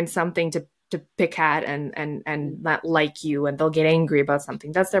to find something to pick at and not like you, and they'll get angry about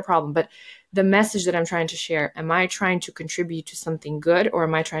something. That's their problem. But the message that I'm trying to share, am I trying to contribute to something good, or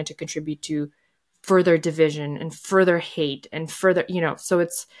am I trying to contribute to further division and further hate and further, so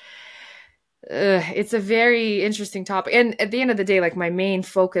it's a very interesting topic. And at the end of the day, like my main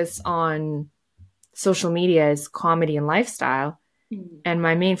focus on social media is comedy and lifestyle. And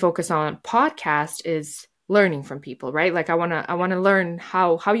my main focus on podcast is learning from people, right? Like I want to learn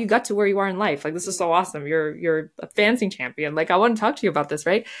how you got to where you are in life. Like, this is so awesome. You're a fencing champion. Like, I want to talk to you about this,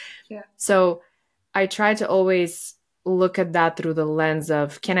 right? Yeah. So I try to always look at that through the lens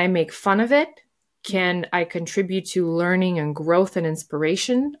of, can I make fun of it? Can I contribute to learning and growth and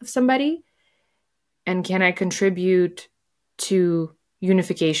inspiration of somebody? And can I contribute to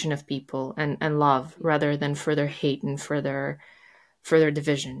unification of people and love, rather than further hate and further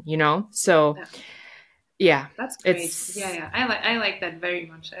division, So yeah, that's great. I like that very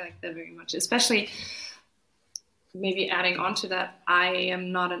much. Especially maybe adding on to that, I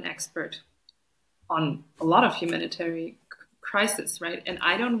am not an expert on a lot of humanitarian crisis, right? And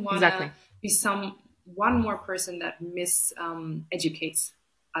I don't want to be one more person that educates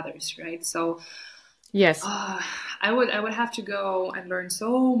others, right? So yes, I would have to go and learn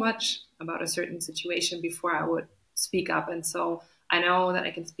so much about a certain situation before I would speak up. And so I know that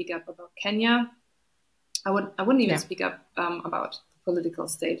I can speak up about Kenya. I wouldn't even speak up about the political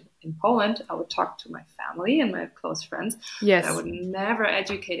state in Poland. I would talk to my family and my close friends. Yes. But I would never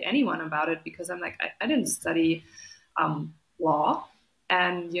educate anyone about it, because I'm like, I didn't study law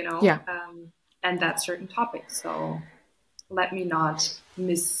and, and that certain topic. So let me not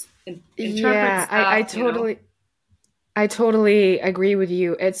interpret Yeah, I stuff, you know. totally agree with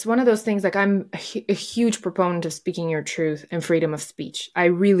you. It's one of those things like I'm a huge proponent of speaking your truth and freedom of speech. I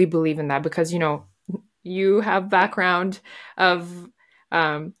really believe in that because, you have Yeah, background of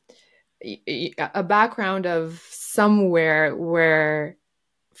um a background of somewhere where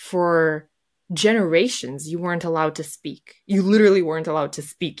for generations you weren't allowed to speak. You literally weren't allowed to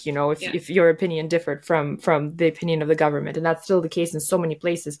speak, if yeah, your opinion differed from the opinion of the government, and that's still the case in so many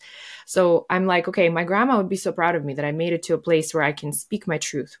places. So I'm like, okay, my grandma would be so proud of me that I made it to a place where I can speak my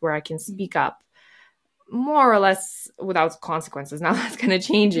truth, where I can mhm. speak up more or less without consequences. Now that's kind of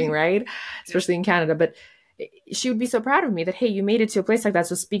changing, right? Yeah, Especially in Canada, but she would be so proud of me that, hey, you made it to a place like that,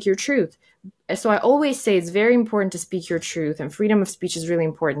 so speak your truth. So I always say it's very important to speak your truth, and freedom of speech is really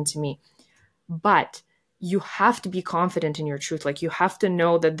important to me. But you have to be confident in your truth. Like, you have to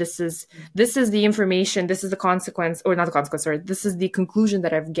know that this is the information, this is the consequence, or not the consequence, sorry, this is the conclusion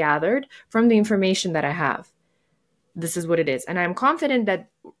that I've gathered from the information that I have. This is what it is, and I'm confident that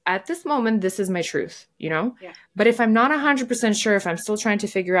at this moment this is my truth. yeah, But if I'm not 100% sure, if I'm still trying to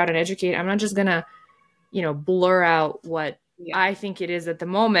figure out and educate, I'm not just gonna blur out what yeah, I think it is at the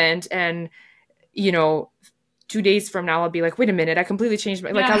moment. And, you know, 2 days from now, I'll be like, wait a minute, I completely changed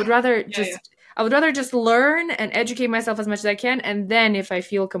like, yeah, yeah, I would rather just learn and educate myself as much as I can. And then if I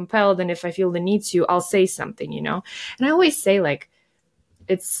feel compelled and if I feel the need to, I'll say something. And I always say, like,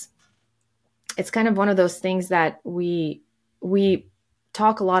 it's, it's kind of one of those things that we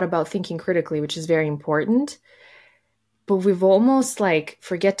talk a lot about thinking critically, which is very important, but we've almost like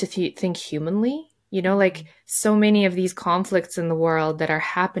forget to think humanly. Like, mhm. so many of these conflicts in the world that are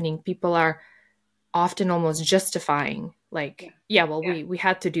happening, people are often almost justifying, Yeah, like, yeah, well, yeah, we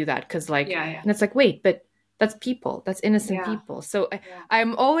had to do that because, like, yeah, yeah, and it's like, wait, but that's people, that's innocent yeah, people. So yeah,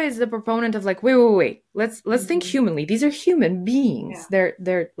 I'm always the proponent of, like, wait, let's think mhm. humanly. These are human beings. Yeah,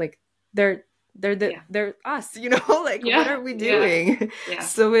 They're like, they're yeah, they're us. Like, what yeah, are we yeah, doing? yeah,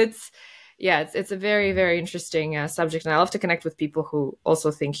 So it's a very, very interesting subject, and I love to connect with people who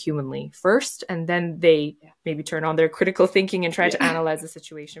also think humanly first, and then they yeah, maybe turn on their critical thinking and try to yeah, analyze the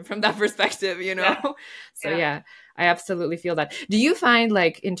situation from that perspective. yeah, So yeah. yeah, I absolutely feel that. Do you find,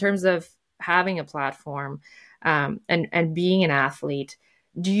 like, in terms of having a platform, and being an athlete,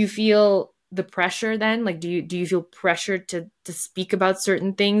 do you feel the pressure then? Like, do you feel pressured to speak about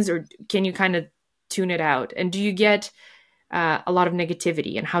certain things, or can you kind of tune it out? And do you get a lot of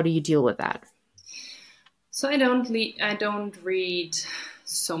negativity, and how do you deal with that? So I don't read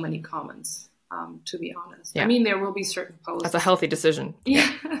so many comments, to be honest. I Yeah, mean, there will be certain that's a posts. healthy decision.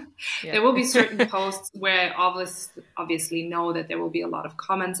 Yeah, Yeah, yeah, there will be certain posts where I obviously know that there will be a lot of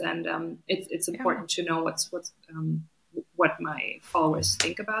comments, and it's yeah, important to know what my followers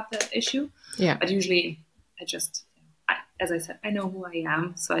think about that issue. yeah, But usually, I just, as I said, I know who I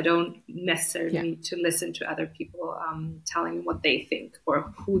am, so I don't necessarily yeah. need to listen to other people telling me what they think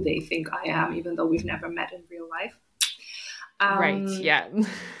or who they think I am, even though we've never met in real life. Right. Um, Yeah.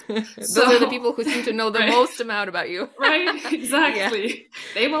 Those are the so, people who seem to know the right. most amount about you. Right, Yeah. exactly.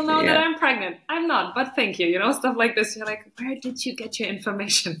 They will know that Yeah. I'm pregnant. I'm not, but thank you. Stuff like this. You're like, where did you get your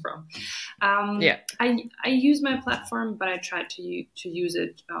information from? Yeah. I use my platform, but I try to use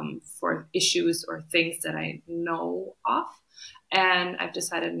it for issues or things that I know of. And I've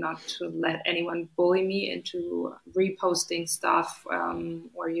decided not to let anyone bully me into reposting stuff,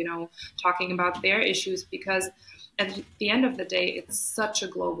 or talking about their issues, because at the end of the day, it's such a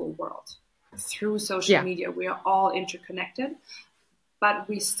global world. Through social Yeah. media, we are all interconnected, but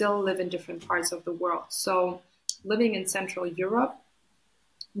we still live in different parts of the world. So, living in Central Europe,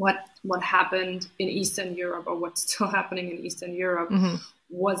 what happened in Eastern Europe, or what's still happening in Eastern Europe, Hmm.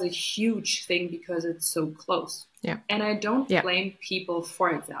 was a huge thing because it's so close. Yeah. And I don't Yeah. blame people, for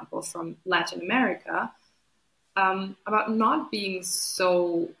example, from Latin America, about not being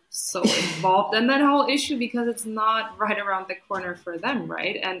so involved in that whole issue, because it's not right around the corner for them,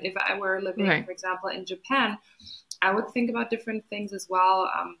 right? And if I were living, Right. for example, in Japan, I would think about different things as well.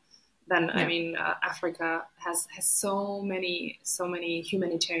 Then I Yeah. mean, Africa has so many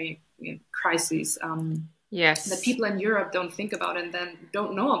humanitarian crises, that Yes. people in Europe don't think about and then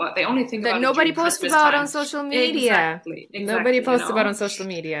don't know about. They only think That about it nobody during posts Christmas about on time. social media. Exactly, Nobody exactly. posts about on social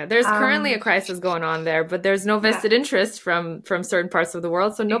media. There's currently a Um, crisis going on there, but there's no yeah, vested interest from certain parts of the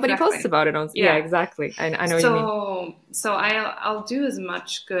world, so nobody posts exactly. about it on. Yeah, Yeah. exactly. I know what you mean. So I'll do as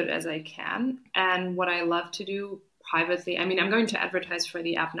much good as I can, and what I love to do privately. I mean, I'm going to advertise for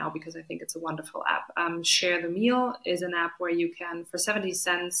the app now because I think it's a wonderful app. Share the Meal is an app where you can, for 70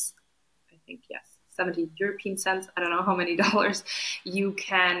 cents, I think, yes, 70 European cents, I don't know how many dollars, you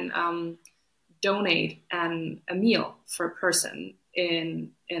can donate a meal for a person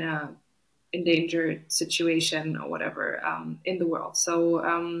in a endangered situation or whatever in the world.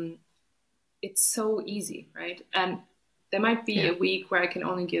 So it's so easy, right? And there might be a week where I can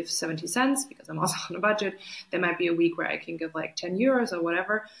only give 70 cents because I'm also on a budget. There might be a week where I can give like 10 euros or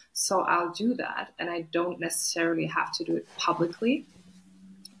whatever. So I'll do that. And I don't necessarily have to do it publicly.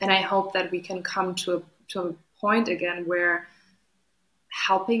 And I hope that we can come to a point again where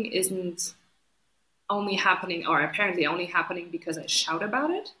helping isn't only happening, or apparently only happening, because I shout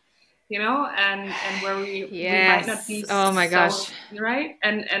about it, and where we might not be gosh, right,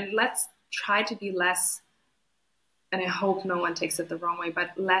 and let's try to be less, and I hope no one takes it the wrong way,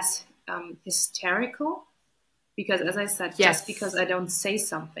 but less hysterical, because as I said, just because I don't say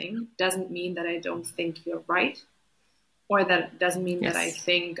something doesn't mean that I don't think you're right, or that doesn't mean that I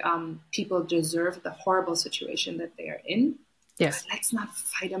think people deserve the horrible situation that they are in. Yes. But let's not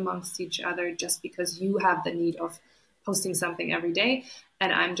fight amongst each other just because you have the need of posting something every day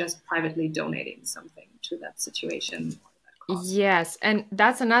and I'm just privately donating something to that situation or that cause. Yes. And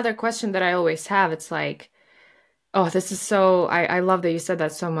that's another question that I always have. It's like, oh, this is so, I love that you said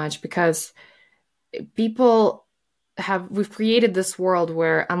that so much, because we've created this world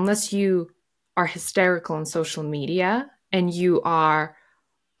where unless you are hysterical on social media and you are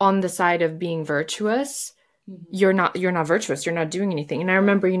on the side of being virtuous, you're not virtuous. You're not doing anything. And I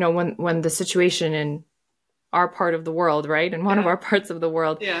remember, when the situation in our part of the world, right, in one of our parts of the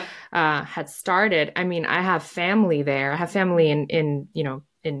world, had started. I mean, I have family there. I have family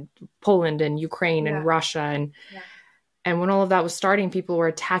in Poland and Ukraine and Russia, and when all of that was starting, people were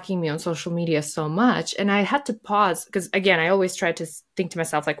attacking me on social media so much, and I had to pause, because again, I always try to think to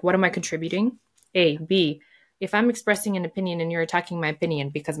myself, like, what am I contributing? A, B, if I'm expressing an opinion and you're attacking my opinion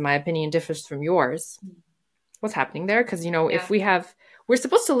because my opinion differs from yours, what's happening there? Because if we're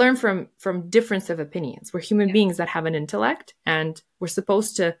supposed to learn from difference of opinions. We're human beings that have an intellect, and we're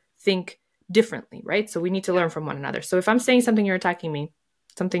supposed to think differently, right? So we need to learn from one another. So if I'm saying something, you're attacking me,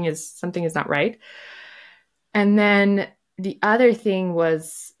 something is not right. And then the other thing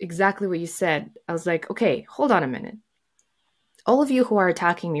was exactly what you said. I was like, okay, hold on a minute. All of you who are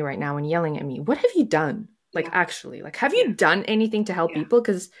attacking me right now and yelling at me, what have you done? Like, actually, like, have you done anything to help people?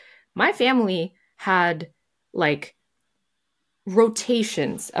 Because my family had like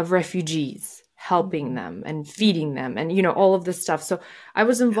rotations of refugees helping them and feeding them and, all of this stuff. So I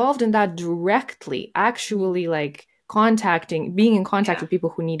was involved in that directly, actually, like being in contact with people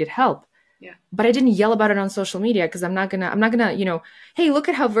who needed help. Yeah. But I didn't yell about it on social media, because I'm not gonna, hey, look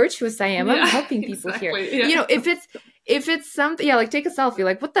at how virtuous I am. I'm helping people here. Yeah. If it's something, like, take a selfie,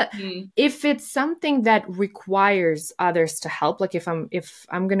 like, what the, if it's something that requires others to help, like if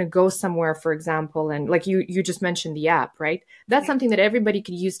I'm going to go somewhere, for example, and like you just mentioned the app, right? That's something that everybody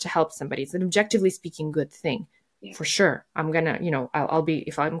could use to help somebody. It's an objectively speaking good thing. For sure. I'm going to, I'll be,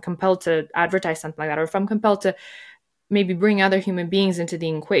 if I'm compelled to advertise something like that, or if I'm compelled to maybe bring other human beings into the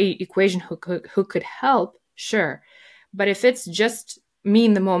equation who could help, sure. But if it's just me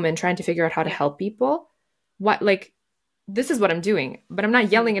in the moment trying to figure out how to help people, this is what I'm doing, but I'm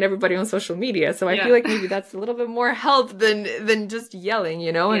not yelling at everybody on social media. So I feel like maybe that's a little bit more help than just yelling,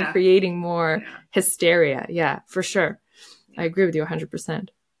 and creating more hysteria. Yeah, for sure. I agree with you 100%.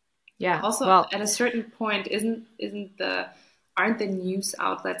 Yeah. Also, at a certain point, aren't the news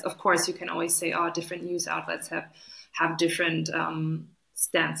outlets, of course, you can always say, different news outlets have different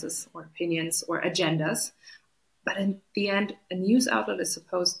stances or opinions or agendas. But in the end, a news outlet is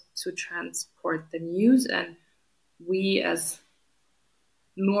supposed to transport the news, and we as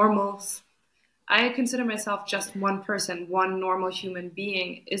normals, I consider myself just one person, one normal human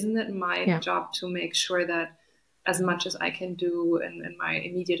being. Isn't it my job to make sure that as much as I can do in my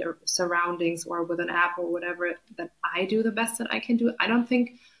immediate surroundings or with an app or whatever, that I do the best that I can do? I don't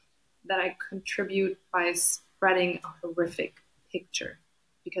think that I contribute by spreading a horrific picture,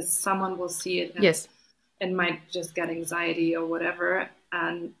 because someone will see it and might just get anxiety or whatever,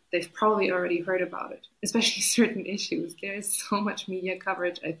 and they've probably already heard about it, especially certain issues. There is so much media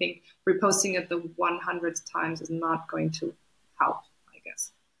coverage. I think reposting it the 100th times is not going to help, I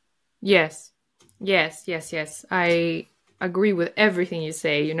guess. Yes. I agree with everything you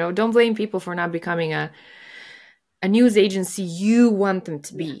say. Don't blame people for not becoming a news agency you want them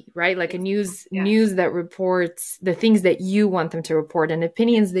to be, right? Like a news that reports the things that you want them to report and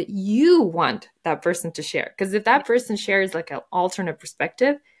opinions that you want that person to share. Because if that person shares like an alternate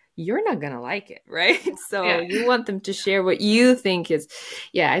perspective, you're not going to like it, right? So you want them to share what you think is,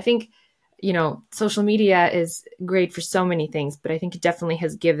 I think, social media is great for so many things, but I think it definitely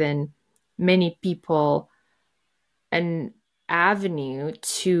has given many people an avenue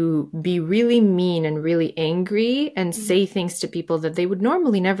to be really mean and really angry and say things to people that they would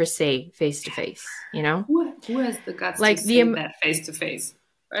normally never say face to face, you know? Who has the guts Like to say that face to face?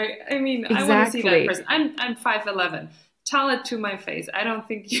 Right? I mean, I want to see that exactly. person. I'm 5'11". Tell it to my face. I don't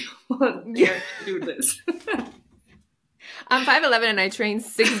think you will dare to do this. I'm 5'11" and I train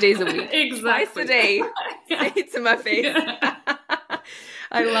 6 days a week. Exactly. Twice a day. Yeah. Say it to my face. Yeah.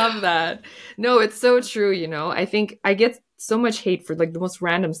 I love that. No, it's so true, you know. I think I get so much hate for like the most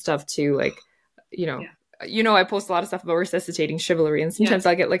random stuff too. Like, you know, I post a lot of stuff about resuscitating chivalry, and sometimes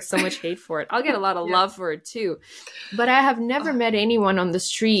I'll get like so much hate for it. I'll get a lot of love for it too. But I have never met anyone on the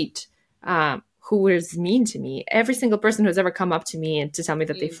street who was mean to me. Every single person who's ever come up to me and to tell me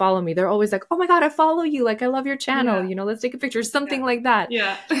that they follow me, they're always like, "Oh my God, I follow you. Like, I love your channel. You know, let's take a picture," something like that.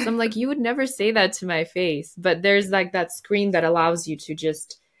 Yeah. So I'm like, you would never say that to my face. But there's like that screen that allows you to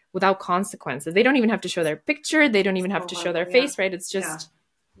just, without consequences. They don't even have to show their picture. They don't even have to show their face, right? It's just,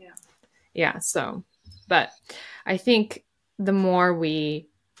 so, but I think the more we,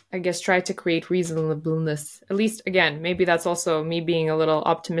 I guess, try to create reasonableness, at least, again, maybe that's also me being a little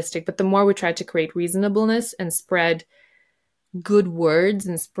optimistic, but the more we try to create reasonableness and spread good words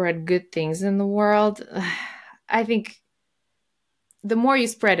and spread good things in the world, I think the more you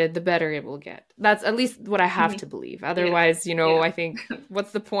spread it, the better it will get. That's at least what I have to believe. Otherwise, you know, I think,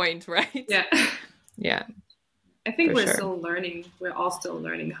 what's the point, right? Yeah. I think we're still learning. We're all still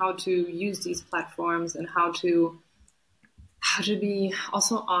learning how to use these platforms and how to be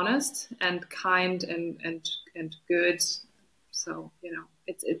also honest and kind and good. So, you know,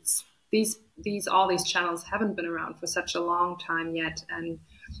 it's all these channels haven't been around for such a long time yet, and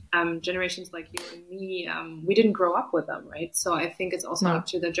generations like you and me, we didn't grow up with them, right? So I think it's also up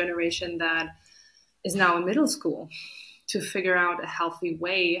to the generation that is now in middle school to figure out a healthy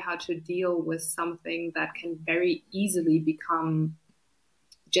way how to deal with something that can very easily become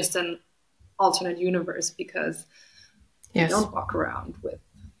just an alternate universe, because you don't walk around with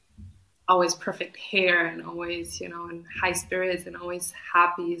always perfect hair and always, you know, in high spirits and always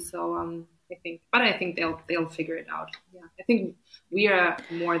happy. So I think they'll figure it out. Yeah, I think we are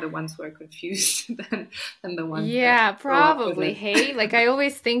more the ones who are confused than the ones. Yeah, probably. Hey, like I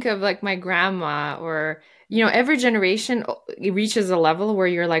always think of like my grandma, or you know, every generation it reaches a level where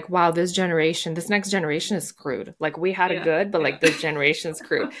you're like, wow, this next generation is screwed. Like we had it good, but like this generation's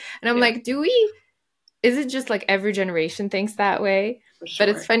screwed. And I'm like, is it just like every generation thinks that way? But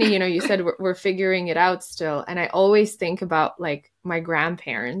it's funny, you know, you said we're figuring it out still. And I always think about like my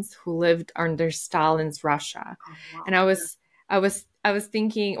grandparents who lived under Stalin's Russia. Oh, wow. And I was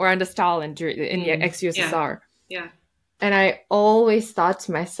thinking, or under Stalin in the ex-USSR. Yeah. And I always thought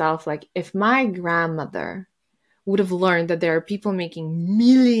to myself, like, if my grandmother would have learned that there are people making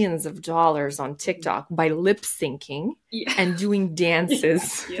millions of dollars on TikTok by lip syncing and doing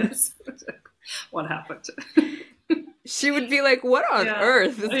dances. Yes. What happened? She would be like, what on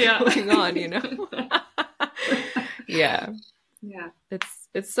earth is going on, you know? Yeah.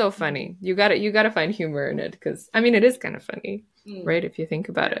 It's so funny. You gotta find humor in it, because I mean it is kind of funny, right? If you think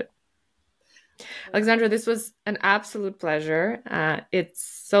about it. Alexandra, this was an absolute pleasure. It's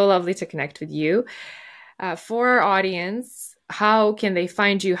so lovely to connect with you. For our audience, how can they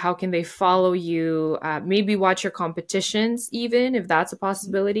find you? How can they follow you? Maybe watch your competitions, even if that's a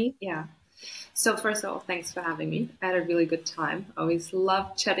possibility. Yeah. So first of all, thanks for having me. I had a really good time. Always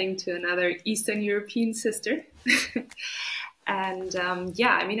love chatting to another Eastern European sister. And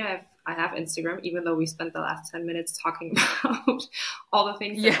I mean, I have Instagram, even though we spent the last 10 minutes talking about all the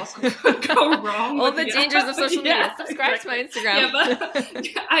things that also could go wrong. All the dangers of social media. Subscribe to my Instagram. But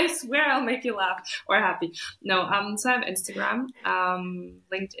I swear I'll make you laugh or happy. No, so I have Instagram,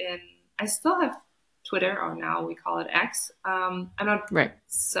 LinkedIn. I still have Twitter, or now we call it X. I'm not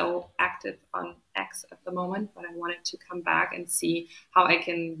so active on X at the moment, but I wanted to come back and see how I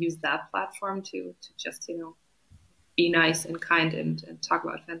can use that platform to just, you know, be nice and kind and talk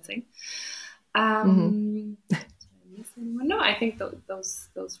about fencing. No, I think those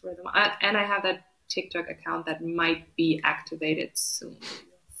were them. And I have that TikTok account that might be activated soon.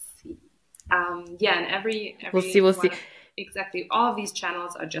 We'll see. And every we'll see. Exactly. All of these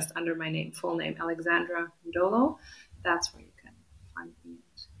channels are just under my full name, Alexandra Ndolo. That's where you can find me.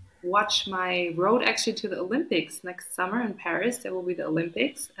 Watch my road actually to the Olympics next summer in Paris. There will be the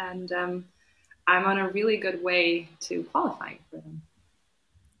Olympics, and I'm on a really good way to qualifying for them.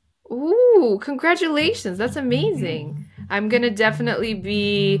 Ooh, congratulations. That's amazing. I'm going to definitely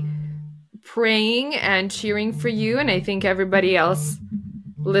be praying and cheering for you, and I think everybody else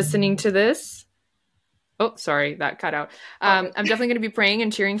listening to this. Oh, sorry, that cut out. I'm definitely going to be praying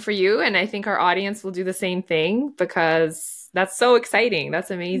and cheering for you. And I think our audience will do the same thing, because That's so exciting.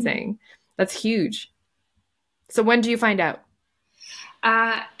 That's amazing. That's huge. So when do you find out?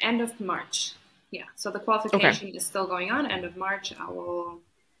 End of March. Yeah. So the qualification is still going on. End of March, I will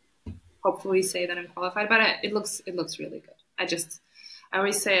hopefully say that I'm qualified. But it looks really good. I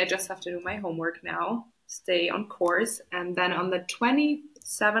always say I just have to do my homework now, stay on course, and then on the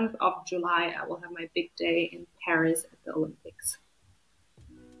 27th of July, I will have my big day in Paris at the Olympics.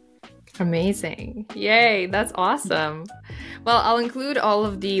 Amazing. Yay, that's awesome. Well, I'll include all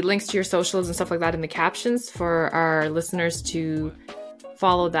of the links to your socials and stuff like that in the captions for our listeners to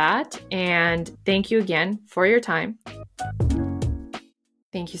follow that. And thank you again for your time.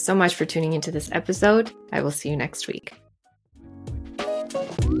 Thank you so much for tuning into this episode. I will see you next week.